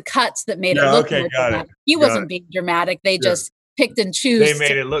used the cuts that made it Yeah. look Okay. more Got it. dramatic. He Got it. wasn't being dramatic. They Yeah. just picked and They choose to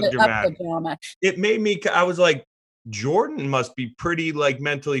made it look up the dramatic. drama. It made me. I was like, Jordan must be pretty like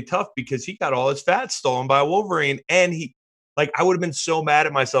mentally tough because he got all his fat stolen by a wolverine, and I would have been so mad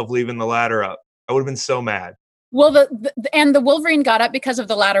at myself leaving the ladder up. I would have been so mad. Well, and the Wolverine got up because of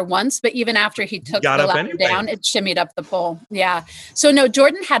the ladder once, but even after he He took got the up ladder anyway. down, it shimmied up the pole. Yeah. So no,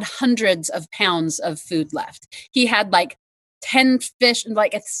 Jordan had hundreds of pounds of food left. He had like 10 fish,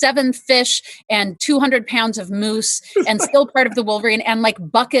 like 7 fish and 200 pounds of moose and still part of the Wolverine and like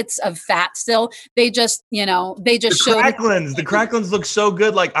buckets of fat still. They just, The showed. cracklins. The cracklins look so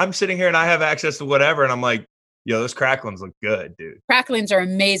good. Like I'm sitting here and I have access to whatever, and I'm like, yo, those cracklins look good, dude. Cracklings are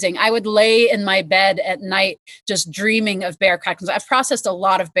amazing. I would lay in my bed at night just dreaming of bear cracklings. I've processed a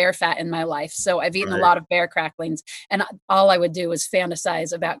lot of bear fat in my life, so I've eaten a lot of bear cracklings, and all I would do was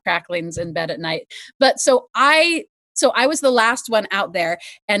fantasize about cracklings in bed at night. But so I was the last one out there,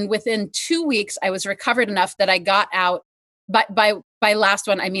 and within 2 weeks, I was recovered enough that I got out. By last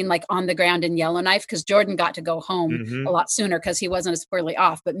one, I mean like on the ground in Yellowknife, because Jordan got to go home a Mm-hmm. lot sooner because he wasn't as poorly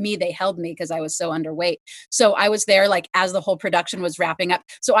off. But me, they held me because I was so underweight. So I was there like as the whole production was wrapping up.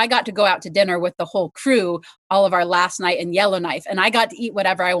 So I got to go out to dinner with the whole crew, all of our last night in Yellowknife, and I got to eat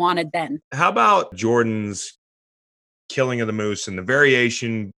whatever I wanted then. How about Jordan's killing of the moose and the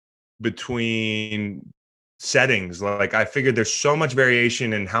variation between settings? Like I figured there's so much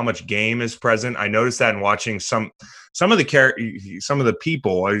variation in how much game is present. I noticed that in watching some of the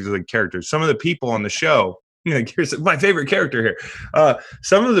people, I usually characters, some of the people on the show. Here's my favorite character here.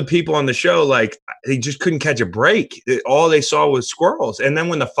 Some of the people on the show, like they just couldn't catch a break. All they saw was squirrels. And then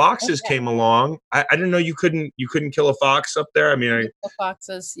when the foxes Okay. came along, I didn't know you couldn't kill a fox up there. I mean, The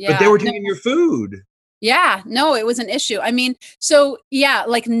foxes, but they yeah. were No, taking your food. yeah, no, it was an issue. I mean, so yeah,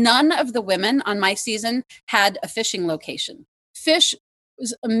 like none of the women on my season had a fishing location. Fish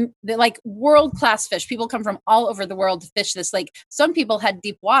was they're like world-class fish. People come from all over the world to fish this. Like some people had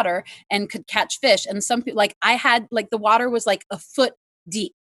deep water and could catch fish, and some people, like I had, like the water was like a foot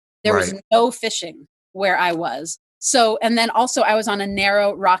deep. There was Right. no fishing where I was. So, and then also I was on a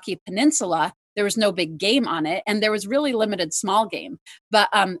narrow rocky peninsula. There was no big game on it, and there was really limited small game. But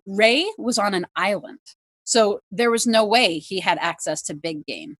Ray was on an island. So there was no way he had access to big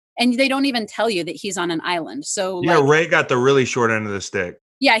game. And they don't even tell you that he's on an island. So Yeah, like, Ray got the really short end of the stick.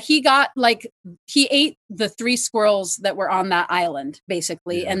 yeah, he ate the 3 squirrels that were on that island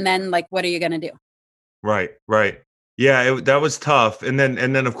basically. Yeah. And then like, what are you going to do? Right, right. Yeah, that was tough. And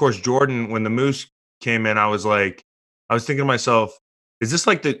then of course Jordan, when the moose came in, I was thinking to myself, is this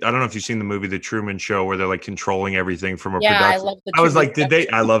like I don't know if you've seen the movie The Truman Show where they're like controlling everything from a Yeah, I production. love the I was Truman like,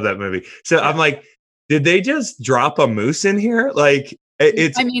 Show. I love that movie. So Yeah. I'm like, did they just drop a moose in here? Like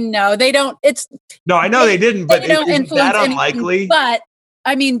it's I mean, no, they don't. no, I know they didn't, but They don't is it that influence anything. unlikely? But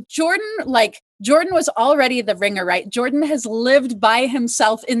I mean, Jordan was already the ringer, right? Jordan has lived by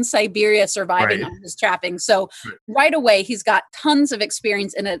himself in Siberia, surviving Right. on his trapping. So right away, he's got tons of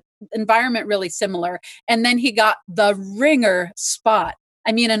experience in an environment really similar. And then he got the ringer spot.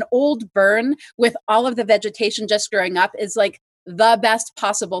 I mean, an old burn with all of the vegetation just growing up is like the best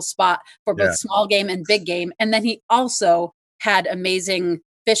possible spot for both Yeah. small game and big game. And then he also had amazing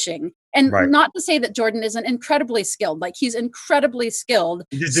fishing. And Right. not to say that Jordan isn't incredibly skilled, like he's incredibly skilled.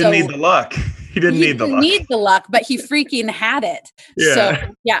 He just didn't So need the luck. He didn't he need the didn't luck. need the luck, but he freaking had it. So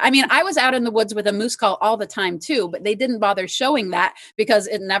Yeah. yeah, I mean, I was out in the woods with a moose call all the time too, but they didn't bother showing that because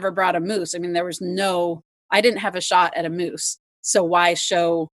it never brought a moose. I mean, I didn't have a shot at a moose. So why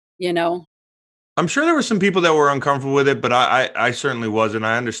show, I'm sure there were some people that were uncomfortable with it, but I certainly wasn't.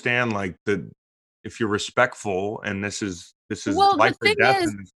 I understand like if you're respectful and this is Well, the life or thing death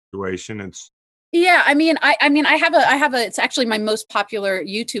is, in this situation, it's yeah, I mean, I have a it's actually my most popular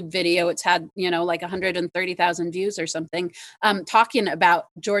YouTube video. It's had, like 130,000 views or something, talking about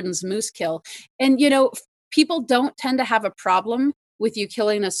Jordan's moose kill. And people don't tend to have a problem with you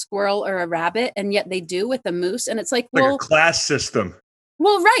killing a squirrel or a rabbit, and yet they do with a moose. And it's like, Like a well, class system.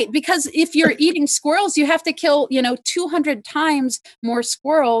 well, right, because if you're eating squirrels, you have to kill, 200 times more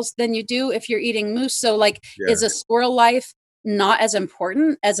squirrels than you do if you're eating moose. So, like, Yeah. is a squirrel life not as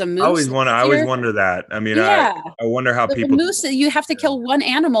important as a I always moose? wonder that. I mean, Yeah. I wonder how So the people. moose, you have to Yeah. kill one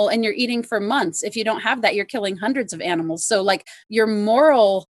animal and you're eating for months. If you don't have that, you're killing hundreds of animals. So, like, your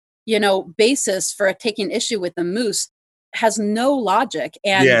moral, basis for taking issue with the moose has no logic.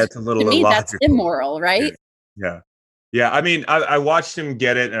 And Yeah, it's a to little me, that's illogical. immoral, Yeah. right? Yeah. Yeah. I mean, I watched him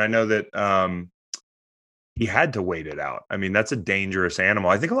get it, and I know that he had to wait it out. I mean, that's a dangerous animal.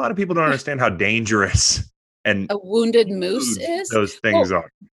 I think a lot of people don't understand how dangerous and A wounded moose huge is. those things Well,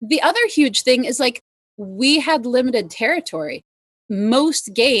 are. the other huge thing is, like, we had limited territory.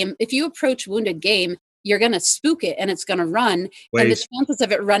 Most game, if you approach wounded game, you're going to spook it and it's going to run. And the Waste. chances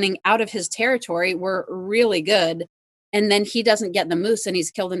of it running out of his territory were really good. And then he doesn't get the moose and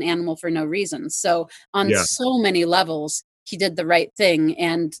he's killed an animal for no reason. So, on Yeah. so many levels, he did the right thing.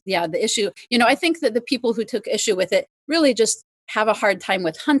 And yeah, the issue, I think that the people who took issue with it really just have a hard time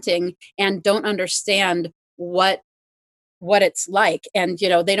with hunting and don't understand what it's like. And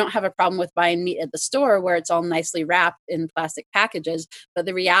they don't have a problem with buying meat at the store where it's all nicely wrapped in plastic packages, but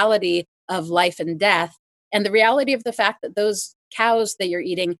the reality of life and death, and the reality of the fact that those cows that you're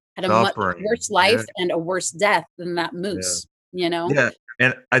eating had a much Suffering. worse Yeah. life and a worse death than that Yeah. moose. Yeah.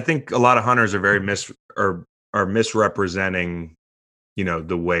 And I think a lot of hunters are very are misrepresenting,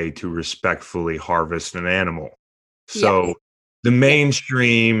 the way to respectfully harvest an animal. Yeah, So the yeah,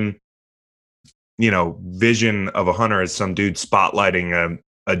 mainstream, vision of a hunter is some dude spotlighting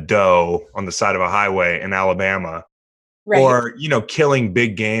a doe on the side of a highway in Alabama, right, or, killing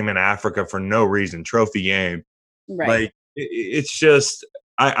big game in Africa for no reason, trophy game. right. Like it's just,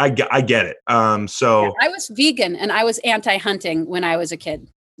 I get it. Yeah, So I was vegan and I was anti-hunting when I was a kid.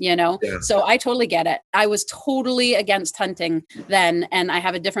 yeah, So I totally get it. I was totally against hunting then, and I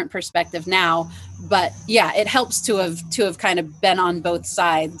have a different perspective now. But yeah, it helps to have kind of been on both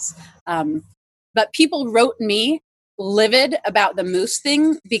sides. Um, but people wrote me livid about the moose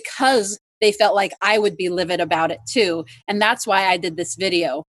thing because they felt like I would be livid about it too. And that's why I did this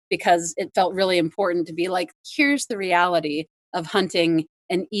video, because it felt really important to be like, here's the reality of hunting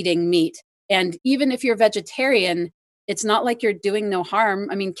and eating meat. And even if you're vegetarian, it's not like you're doing no harm.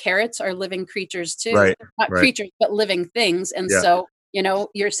 I mean, carrots are living creatures too. right, Not right, creatures, but living things. And yeah, so,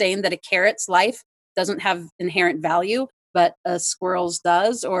 you're saying that a carrot's life doesn't have inherent value, but a squirrel's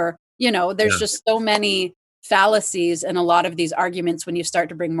does. Or, there's yeah. just so many fallacies in a lot of these arguments when you start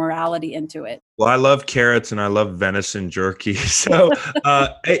to bring morality into it. Well, I love carrots and I love venison jerky. So,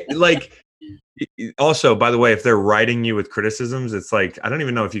 like, also, by the way, if they're writing you with criticisms, it's like, I don't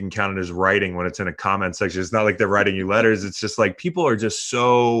even know if you can count it as writing when it's in a comment section. It's not like they're writing you letters. It's just like people are just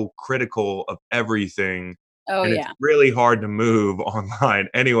so critical of everything, Oh, and it's yeah. really hard to move online.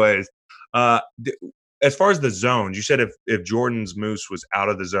 Anyways, as far as the zones, you said if Jordan's moose was out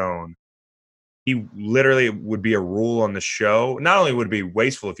of the zone, he literally would be a rule on the show. Not only would it be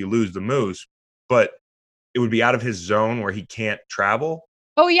wasteful if you lose the moose, but it would be out of his zone where he can't travel.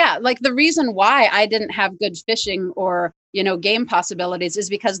 Oh, yeah. Like, the reason why I didn't have good fishing or, game possibilities is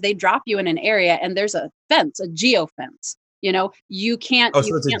because they drop you in an area and there's a fence, a geo fence. You can't Oh, you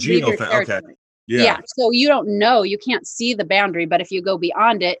so it's a can't leave your geofence. Okay. territory. Yeah. Yeah. So you don't know, you can't see the boundary, but if you go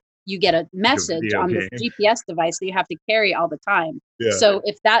beyond it, you get a Like a message video on this game. GPS device that you have to carry all the time. Yeah. So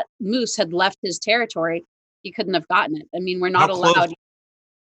if that moose had left his territory, he couldn't have gotten it. I mean, we're How not close allowed.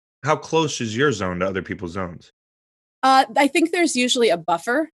 how close is your zone to other people's zones? I think there's usually a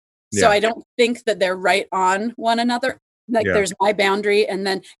buffer. So Yeah. I don't think that they're right on one another. Like, Yeah. there's my boundary, and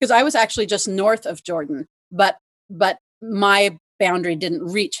then because I was actually just north of Jordan, but my boundary didn't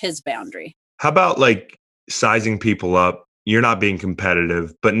reach his boundary. How about like sizing people up? You're not being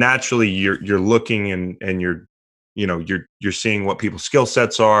competitive, but naturally you're looking and you're seeing what people's skill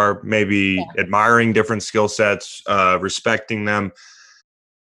sets are, maybe Yeah. admiring different skill sets, respecting them.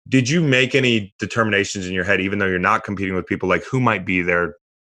 Did you make any determinations in your head, even though you're not competing with people, like who might be there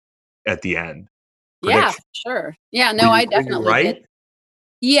at the end? Yeah, Prediction. for sure. Yeah, Were no, you I were you definitely did. right?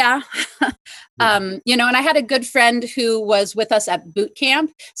 Yeah. Yeah. And I had a good friend who was with us at boot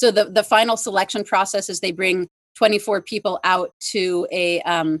camp. So the final selection process is they bring 24 people out to a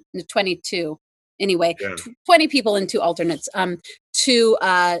 22 anyway, Yeah. 20 people and two alternates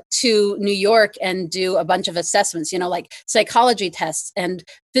to New York and do a bunch of assessments, like psychology tests and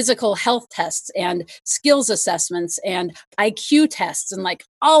physical health tests and skills assessments and IQ tests and like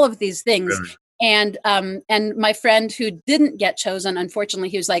all of these things. Really? And my friend who didn't get chosen, unfortunately,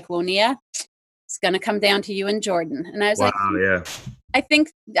 he was like, Woniya, It's going to come down to you and Jordan. And I was Wow. like, Yeah.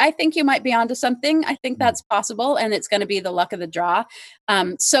 I think you might be onto something. I think that's possible, and it's going to be the luck of the draw.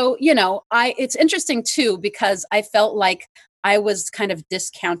 So it's interesting too, because I felt like I was kind of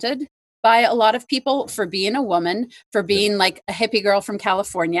discounted by a lot of people for being a woman, for Yeah. being like a hippie girl from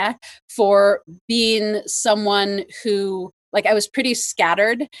California, for being someone who, like, I was pretty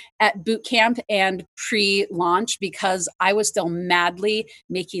scattered at boot camp and pre-launch because I was still madly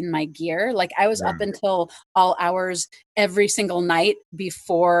making my gear. Like, I was up Yeah. until all hours every single night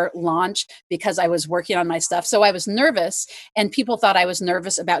before launch because I was working on my stuff. So I was nervous, and people thought I was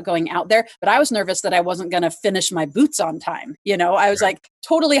nervous about going out there, but I was nervous that I wasn't going to finish my boots on time. I was like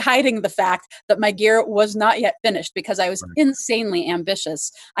totally hiding the fact that my gear was not yet finished because I was Right. insanely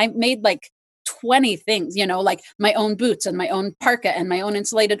ambitious. I made like 20 things, like my own boots and my own parka and my own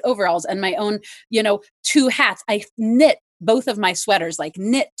insulated overalls and my own, 2 hats. I knit both of my sweaters, like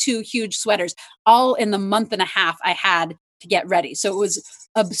knit 2 huge sweaters, all in the month and a half I had to get ready. So it was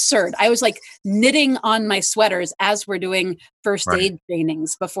absurd. I was like knitting on my sweaters as we're doing first Right. aid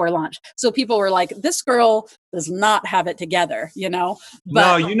trainings before launch. So people were like, this girl does not have it together, No,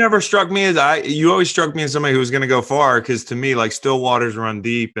 but you never struck me as you always struck me as somebody who was going to go far. Cause to me, like still waters run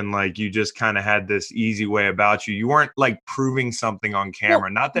deep and like you just kind of had this easy way about you. You weren't like proving something on well, camera.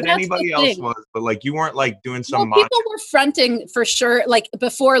 Not that that's the anybody else thing. was, but like you weren't like doing some Well, macho. people were fronting for sure. Like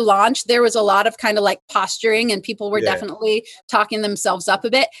before launch, there was a lot of kind of like posturing, and people were Yeah. definitely talking themselves up a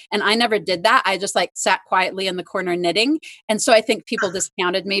bit. And I never did that. I just like sat quietly in the corner knitting. And so I think people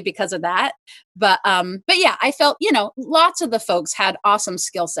discounted me because of that. But yeah, I felt, lots of the folks had awesome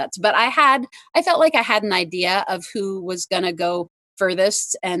skill sets, but I felt like I had an idea of who was going to go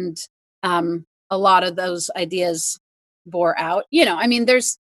furthest. And a lot of those ideas bore out. I mean,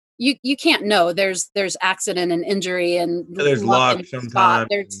 you can't know. There's accident and injury and There's luck luck and spot. sometimes.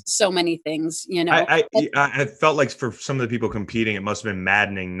 There's so many things. I felt like for some of the people competing, it must have been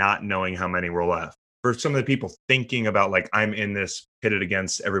maddening not knowing how many were left. For some of the people thinking about like I'm in this pitted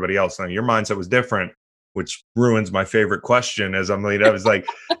against everybody else. Now your mindset was different, which ruins my favorite question. As I'm leading, I was like,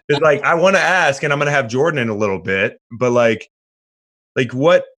 it's like I want to ask, and I'm going to have Jordan in a little bit, but like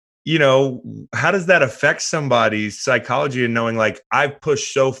what how does that affect somebody's psychology and knowing like I've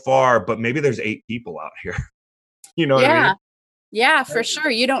pushed so far, but maybe there's 8 people out here. You know what I mean? Yeah. Yeah, for sure.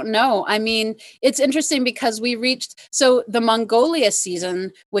 You don't know. I mean, it's interesting because so the Mongolia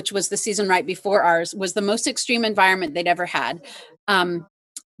season, which was the season right before ours, was the most extreme environment they'd ever had. Um,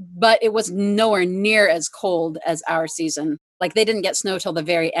 but it was nowhere near as cold as our season. Like they didn't get snow till the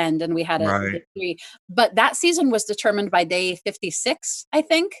very end, and we had a Right. victory. But that season was determined by day 56, I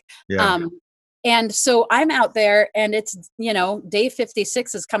think. Yeah. Um, and so I'm out there, and it's day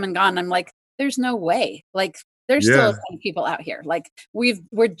 56 is come and gone. I'm like, there's no way. Like there's still a Yeah. ton of people out here. Like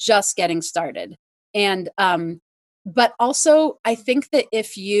we're just getting started. And but also I think that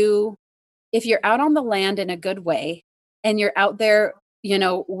if you're out on the land in a good way, and you're out there,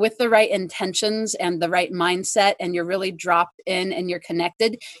 with the right intentions and the right mindset, and you're really dropped in and you're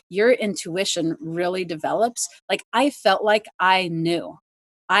connected, your intuition really develops. Like I felt like I knew.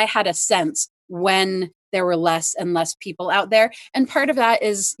 I had a sense when there were less and less people out there. And part of that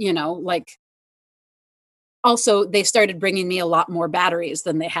is, like also they started bringing me a lot more batteries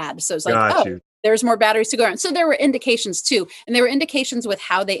than they had. So it's like, Got oh, you. there's more batteries to go around. So there were indications too. And there were indications with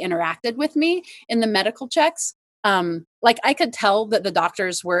how they interacted with me in the medical checks. Like I could tell that the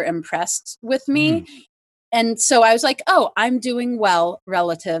doctors were impressed with me. Mm. And so I was like, oh, I'm doing well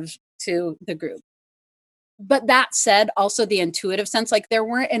relative to the group. But that said, also the intuitive sense, like there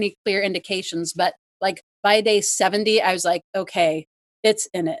weren't any clear indications, but like by day 70, I was like, okay, it's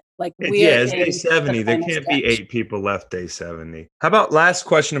in it. Like we're It's day in the 70. There final can't be stretch. 8 people left day 70. How about last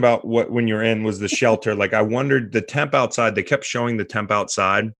question about what when you're in was the shelter? Like I wondered the temp outside, they kept showing the temp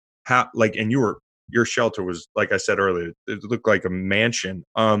outside. How like and your shelter was like I said earlier, it looked like a mansion.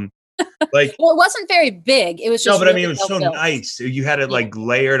 Like Well, it wasn't very big. It was no, just but I really mean, it was well so built. nice. You had it Yeah. like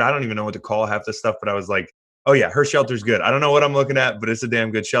layered. I don't even know what to call half the stuff, but I was like, oh yeah, her shelter's good. I don't know what I'm looking at, but it's a damn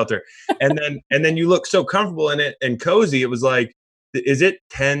good shelter. And then you look so comfortable in it and cozy. It was like, is it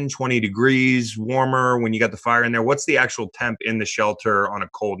 10, 20 degrees warmer when you got the fire in there? What's the actual temp in the shelter on a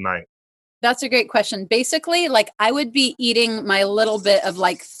cold night? That's a great question. Basically, like I would be eating my little bit of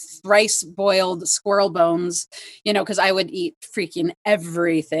like thrice boiled squirrel bones, because I would eat freaking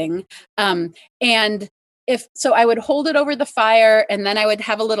everything. And if so, I would hold it over the fire, and then I would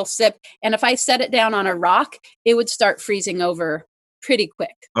have a little sip. And if I set it down on a rock, it would start freezing over pretty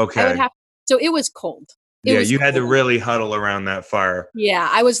quick. I would Okay. have, so it was cold. It Yeah, was you had to cold. really huddle around that fire. Yeah,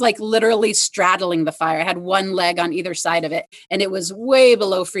 I was like literally straddling the fire. I had one leg on either side of it, and it was way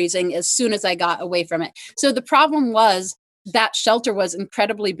below freezing as soon as I got away from it. So the problem was that shelter was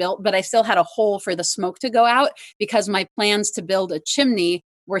incredibly built, but I still had a hole for the smoke to go out because my plans to build a chimney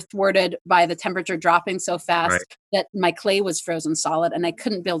were thwarted by the temperature dropping so Right. fast that my clay was frozen solid and I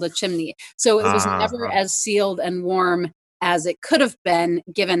couldn't build a chimney. So it was never Uh-huh. as sealed and warm as it could have been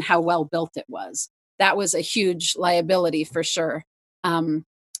given how well built it was. That was a huge liability for sure. Um,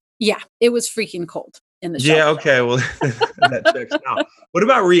 yeah, it was freaking cold in the Yeah, shelter. okay, well, that checks out. What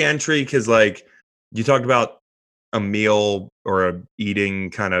about reentry? Because, like, you talked about a meal or a eating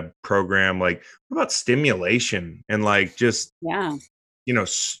kind of program, like, what about stimulation and, like, just, Yeah.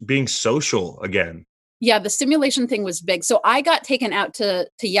 being social again? Yeah, the stimulation thing was big. So I got taken out to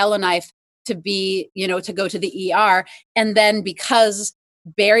Yellowknife to be, to go to the ER. And then because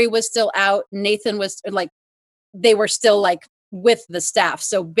Barry was still out, Nathan was like, they were still like with the staff.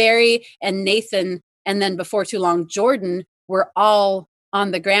 So Barry and Nathan, and then before too long, Jordan were all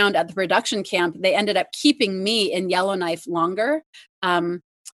on the ground at the production camp. They ended up keeping me in Yellowknife longer. Um,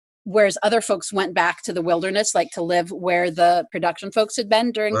 Whereas other folks went back to the wilderness, like to live where the production folks had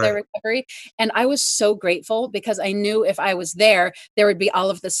been during their Right. recovery. And I was so grateful because I knew if I was there, there would be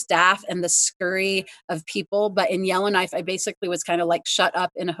all of the staff and the scurry of people. But in Yellowknife, I basically was kind of like shut up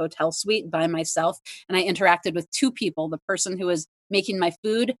in a hotel suite by myself. And I interacted with two people, the person who was making my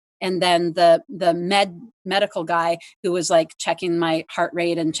food and then the medical guy who was like checking my heart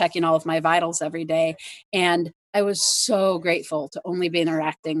rate and checking all of my vitals every day. And I was so grateful to only be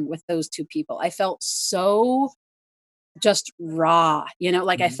interacting with those two people. I felt so just raw,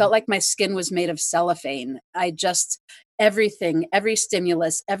 like I felt Mhm. like my skin was made of cellophane. Everything, every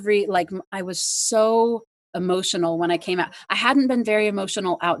stimulus, I was so emotional when I came out. I hadn't been very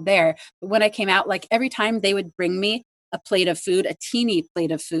emotional out there, but when I came out, like every time they would bring me a plate of food, a teeny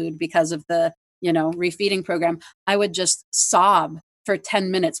plate of food because of the, refeeding program, I would just sob for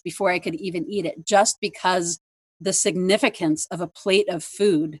 10 minutes before I could even eat it, just because the significance of a plate of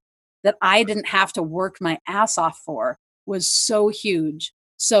food that I didn't have to work my ass off for was so huge.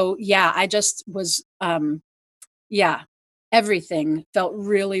 So yeah, I just was yeah, everything felt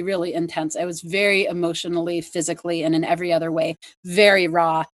really, really intense. I was very emotionally, physically, and in every other way, very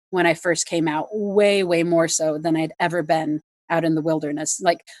raw when I first came out, way, way more so than I'd ever been out in the wilderness.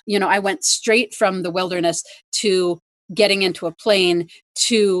 Like, I went straight from the wilderness to getting into a plane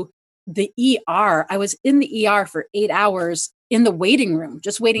to the ER. I was in the ER for 8 hours in the waiting room,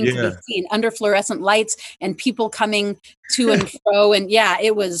 just waiting to be Yeah. seen under fluorescent lights and people coming to and fro. And yeah,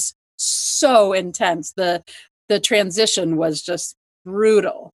 it was so intense. The transition was just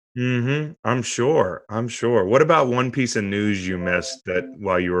brutal. I'm sure. I'm sure. What about one piece of news you missed that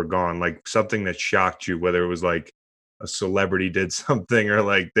while you were gone, like something that shocked you, whether it was like a celebrity did something or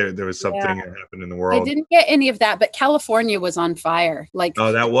like there was Yeah, something that happened in the I world? didn't get any of that, but California was on fire. Like Oh,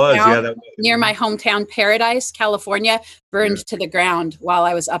 the that was, town yeah, that was. near my hometown, Paradise, California, burned Yeah. to the ground while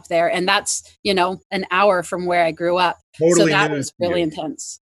I was up there. And that's, an hour from where I grew up. So Totally that news was to really you.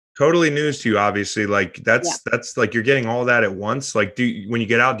 intense. Totally news to you, obviously. Like Yeah. that's like you're getting all that at once. Like, when you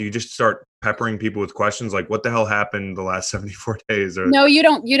get out, do you just start peppering people with questions like, "What the hell happened the last 74 days?" Or No, you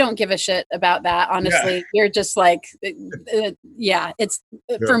don't give a shit about that, yeah, honestly. You're just like, yeah, it's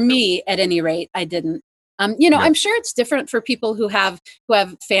for yeah, me at any rate, I didn't. yeah. I'm sure it's different for people who have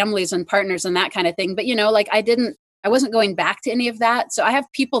families and partners and that kind of thing, but like I wasn't going back to any of that. So I have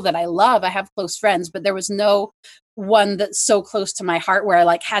people that I love, I have close friends, but there was no one that's so close to my heart where I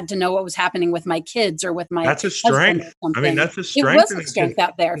like had to know what was happening with my kids or with my That's a husband or strength. I mean, something. that's a It strength was in a it because strength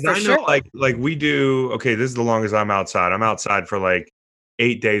out there for I know, sure. like we do. Okay, this is the longest I'm outside. I'm outside for like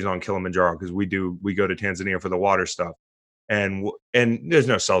 8 days on Kilimanjaro because we go to Tanzania for the water stuff, and there's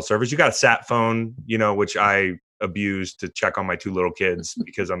no cell service. You got a sat phone, which I abuse to check on my two little kids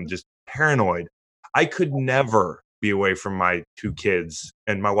because I'm just paranoid. I could never be away from my two kids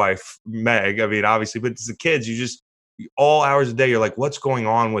and my wife Meg. I mean, obviously, but it's the kids. You just all hours a day. You're like, what's going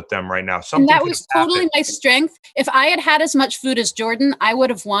on with them right now? And Something that could have was happened. totally my strength. If I had had as much food as Jordan, I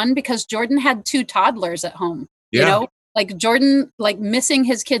would have won because Jordan had 2 toddlers at home, you Yeah. know? Like Jordan, like missing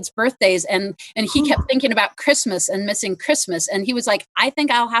his kids' birthdays and he kept thinking about Christmas and missing Christmas. And he was like, I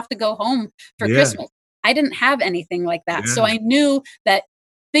think I'll have to go home for Yeah, Christmas. I didn't have anything like that. So yeah. I knew that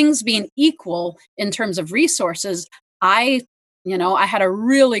things being equal in terms of resources, I, I had a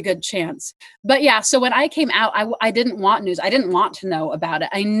really good chance. But yeah, so when I came out, I didn't want news. I didn't want to know about it.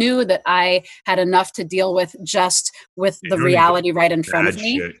 I knew that I had enough to deal with just with You the don't need the reality right in front of bad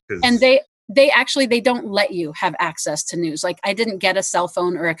me. shit And because they don't let you have access to news. Like I didn't get a cell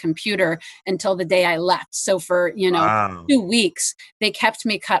phone or a computer until the day I left. So for, Wow. 2 weeks, they kept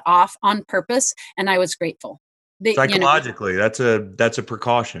me cut off on purpose, and I was grateful. Psychologically, that's a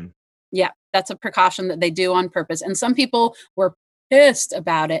precaution. Yeah, that's a precaution that they do on purpose. And some people were pissed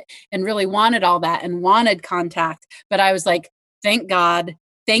about it and really wanted all that and wanted contact. But I was like, thank God, Yeah.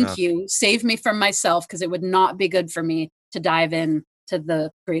 thank you, save me from myself, because it would not be good for me to dive in to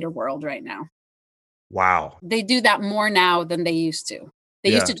the greater world right now. Wow. They do that more now than they used to.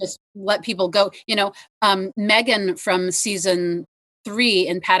 They used Yeah. to just let people go. Megan from season 3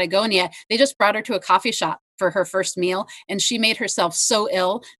 in Patagonia, they just brought her to a coffee shop for her first meal, and she made herself so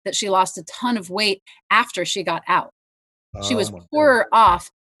ill that she lost a ton of weight after she got out. She Oh was my goodness. poorer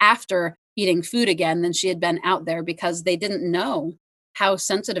off after eating food again than she had been out there, because they didn't know how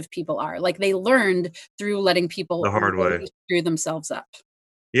sensitive people are. Like they learned through letting people The hard way. really screw themselves up.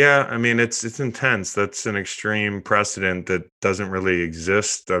 Yeah, I mean, it's intense. That's an extreme precedent that doesn't really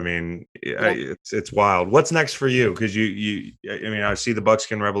exist. I mean, Yeah. it's wild. What's next for you? Because I mean, I see the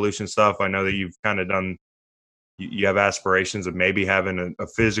Buckskin Revolution stuff. I know that you've kind of done. You have aspirations of maybe having a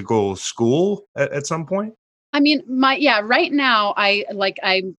physical school at some point. I mean, right now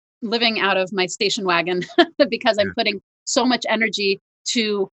I'm living out of my station wagon because I'm Yeah, putting so much energy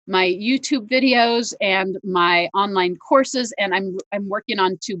to my YouTube videos and my online courses, and I'm working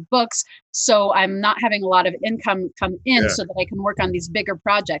on 2 books, so I'm not having a lot of income come in yeah. so that I can work on these bigger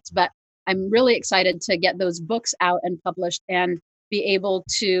projects. But I'm really excited to get those books out and published and be able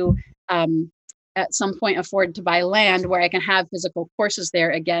to um, at some point afford to buy land where I can have physical courses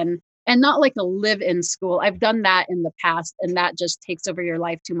there again, and not like a live-in school. I've done that in the past, and that just takes over your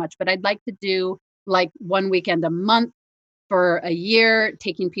life too much. But I'd like to do like one weekend a month for a year,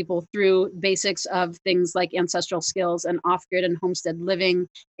 taking people through basics of things like ancestral skills and off-grid and homestead living,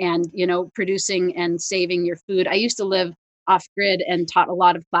 and producing and saving your food. I used to live off-grid and taught a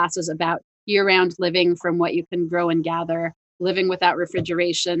lot of classes about year-round living, from what you can grow and gather, living without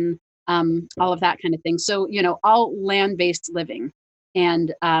refrigeration, all of that kind of thing. So all land-based living.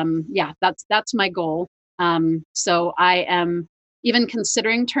 And yeah, that's my goal. So I am even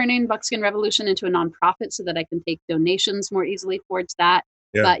considering turning Buckskin Revolution into a nonprofit so that I can take donations more easily towards that.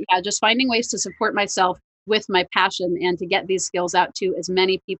 Yeah. But yeah, just finding ways to support myself with my passion and to get these skills out to as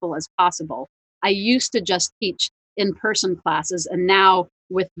many people as possible. I used to just teach in-person classes, and now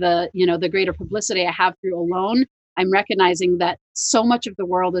with the greater publicity I have through Alone, I'm recognizing that so much of the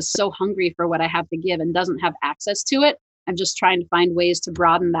world is so hungry for what I have to give and doesn't have access to it. I'm just trying to find ways to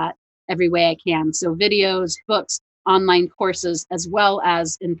broaden that every way I can. So videos, books, online courses, as well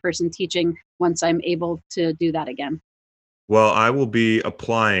as in-person teaching once I'm able to do that again. Well, I will be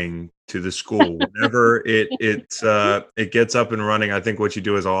applying to the school whenever it gets up and running. I think what you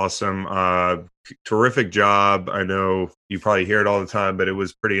do is awesome. Terrific job. I know you probably hear it all the time, but it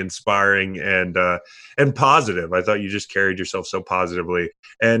was pretty inspiring and positive. I thought you just carried yourself so positively.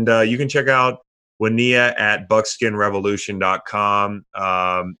 And you can check out Woniya at buckskinrevolution.com.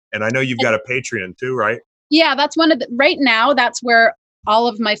 And I know you've got a Patreon too, right? Yeah, that's one of the right now, that's where all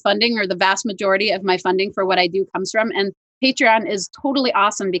of my funding, or the vast majority of my funding for what I do, comes from. And Patreon is totally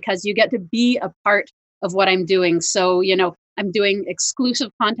awesome because you get to be a part of what I'm doing. So, I'm doing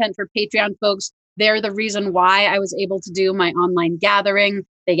exclusive content for Patreon folks. They're the reason why I was able to do my online gathering.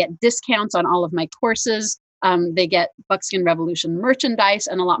 They get discounts on all of my courses. They get Buckskin Revolution merchandise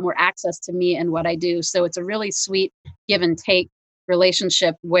and a lot more access to me and what I do. So it's a really sweet give and take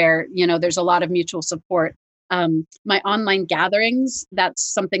relationship where there's a lot of mutual support. My online gatherings, that's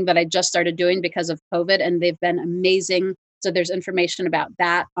something that I just started doing because of COVID, and they've been amazing. So there's information about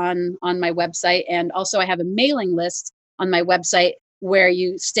that on my website, and also I have a mailing list on my website where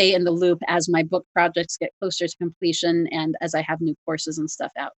you stay in the loop as my book projects get closer to completion and as I have new courses and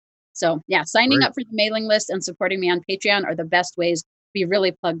stuff out. So yeah, signing Great. up for the mailing list and supporting me on Patreon are the best ways to be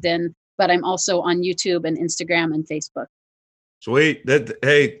really plugged in. But I'm also on YouTube and Instagram and Facebook. Sweet.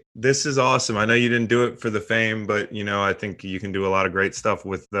 Hey, this is awesome. I know you didn't do it for the fame, but I think you can do a lot of great stuff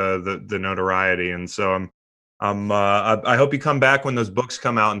with the notoriety. And so I hope you come back when those books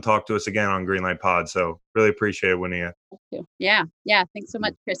come out and talk to us again on Greenlight Pod. So really appreciate it, Winia. Too. Yeah. Yeah. Thanks so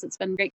much, Chris. It's been great.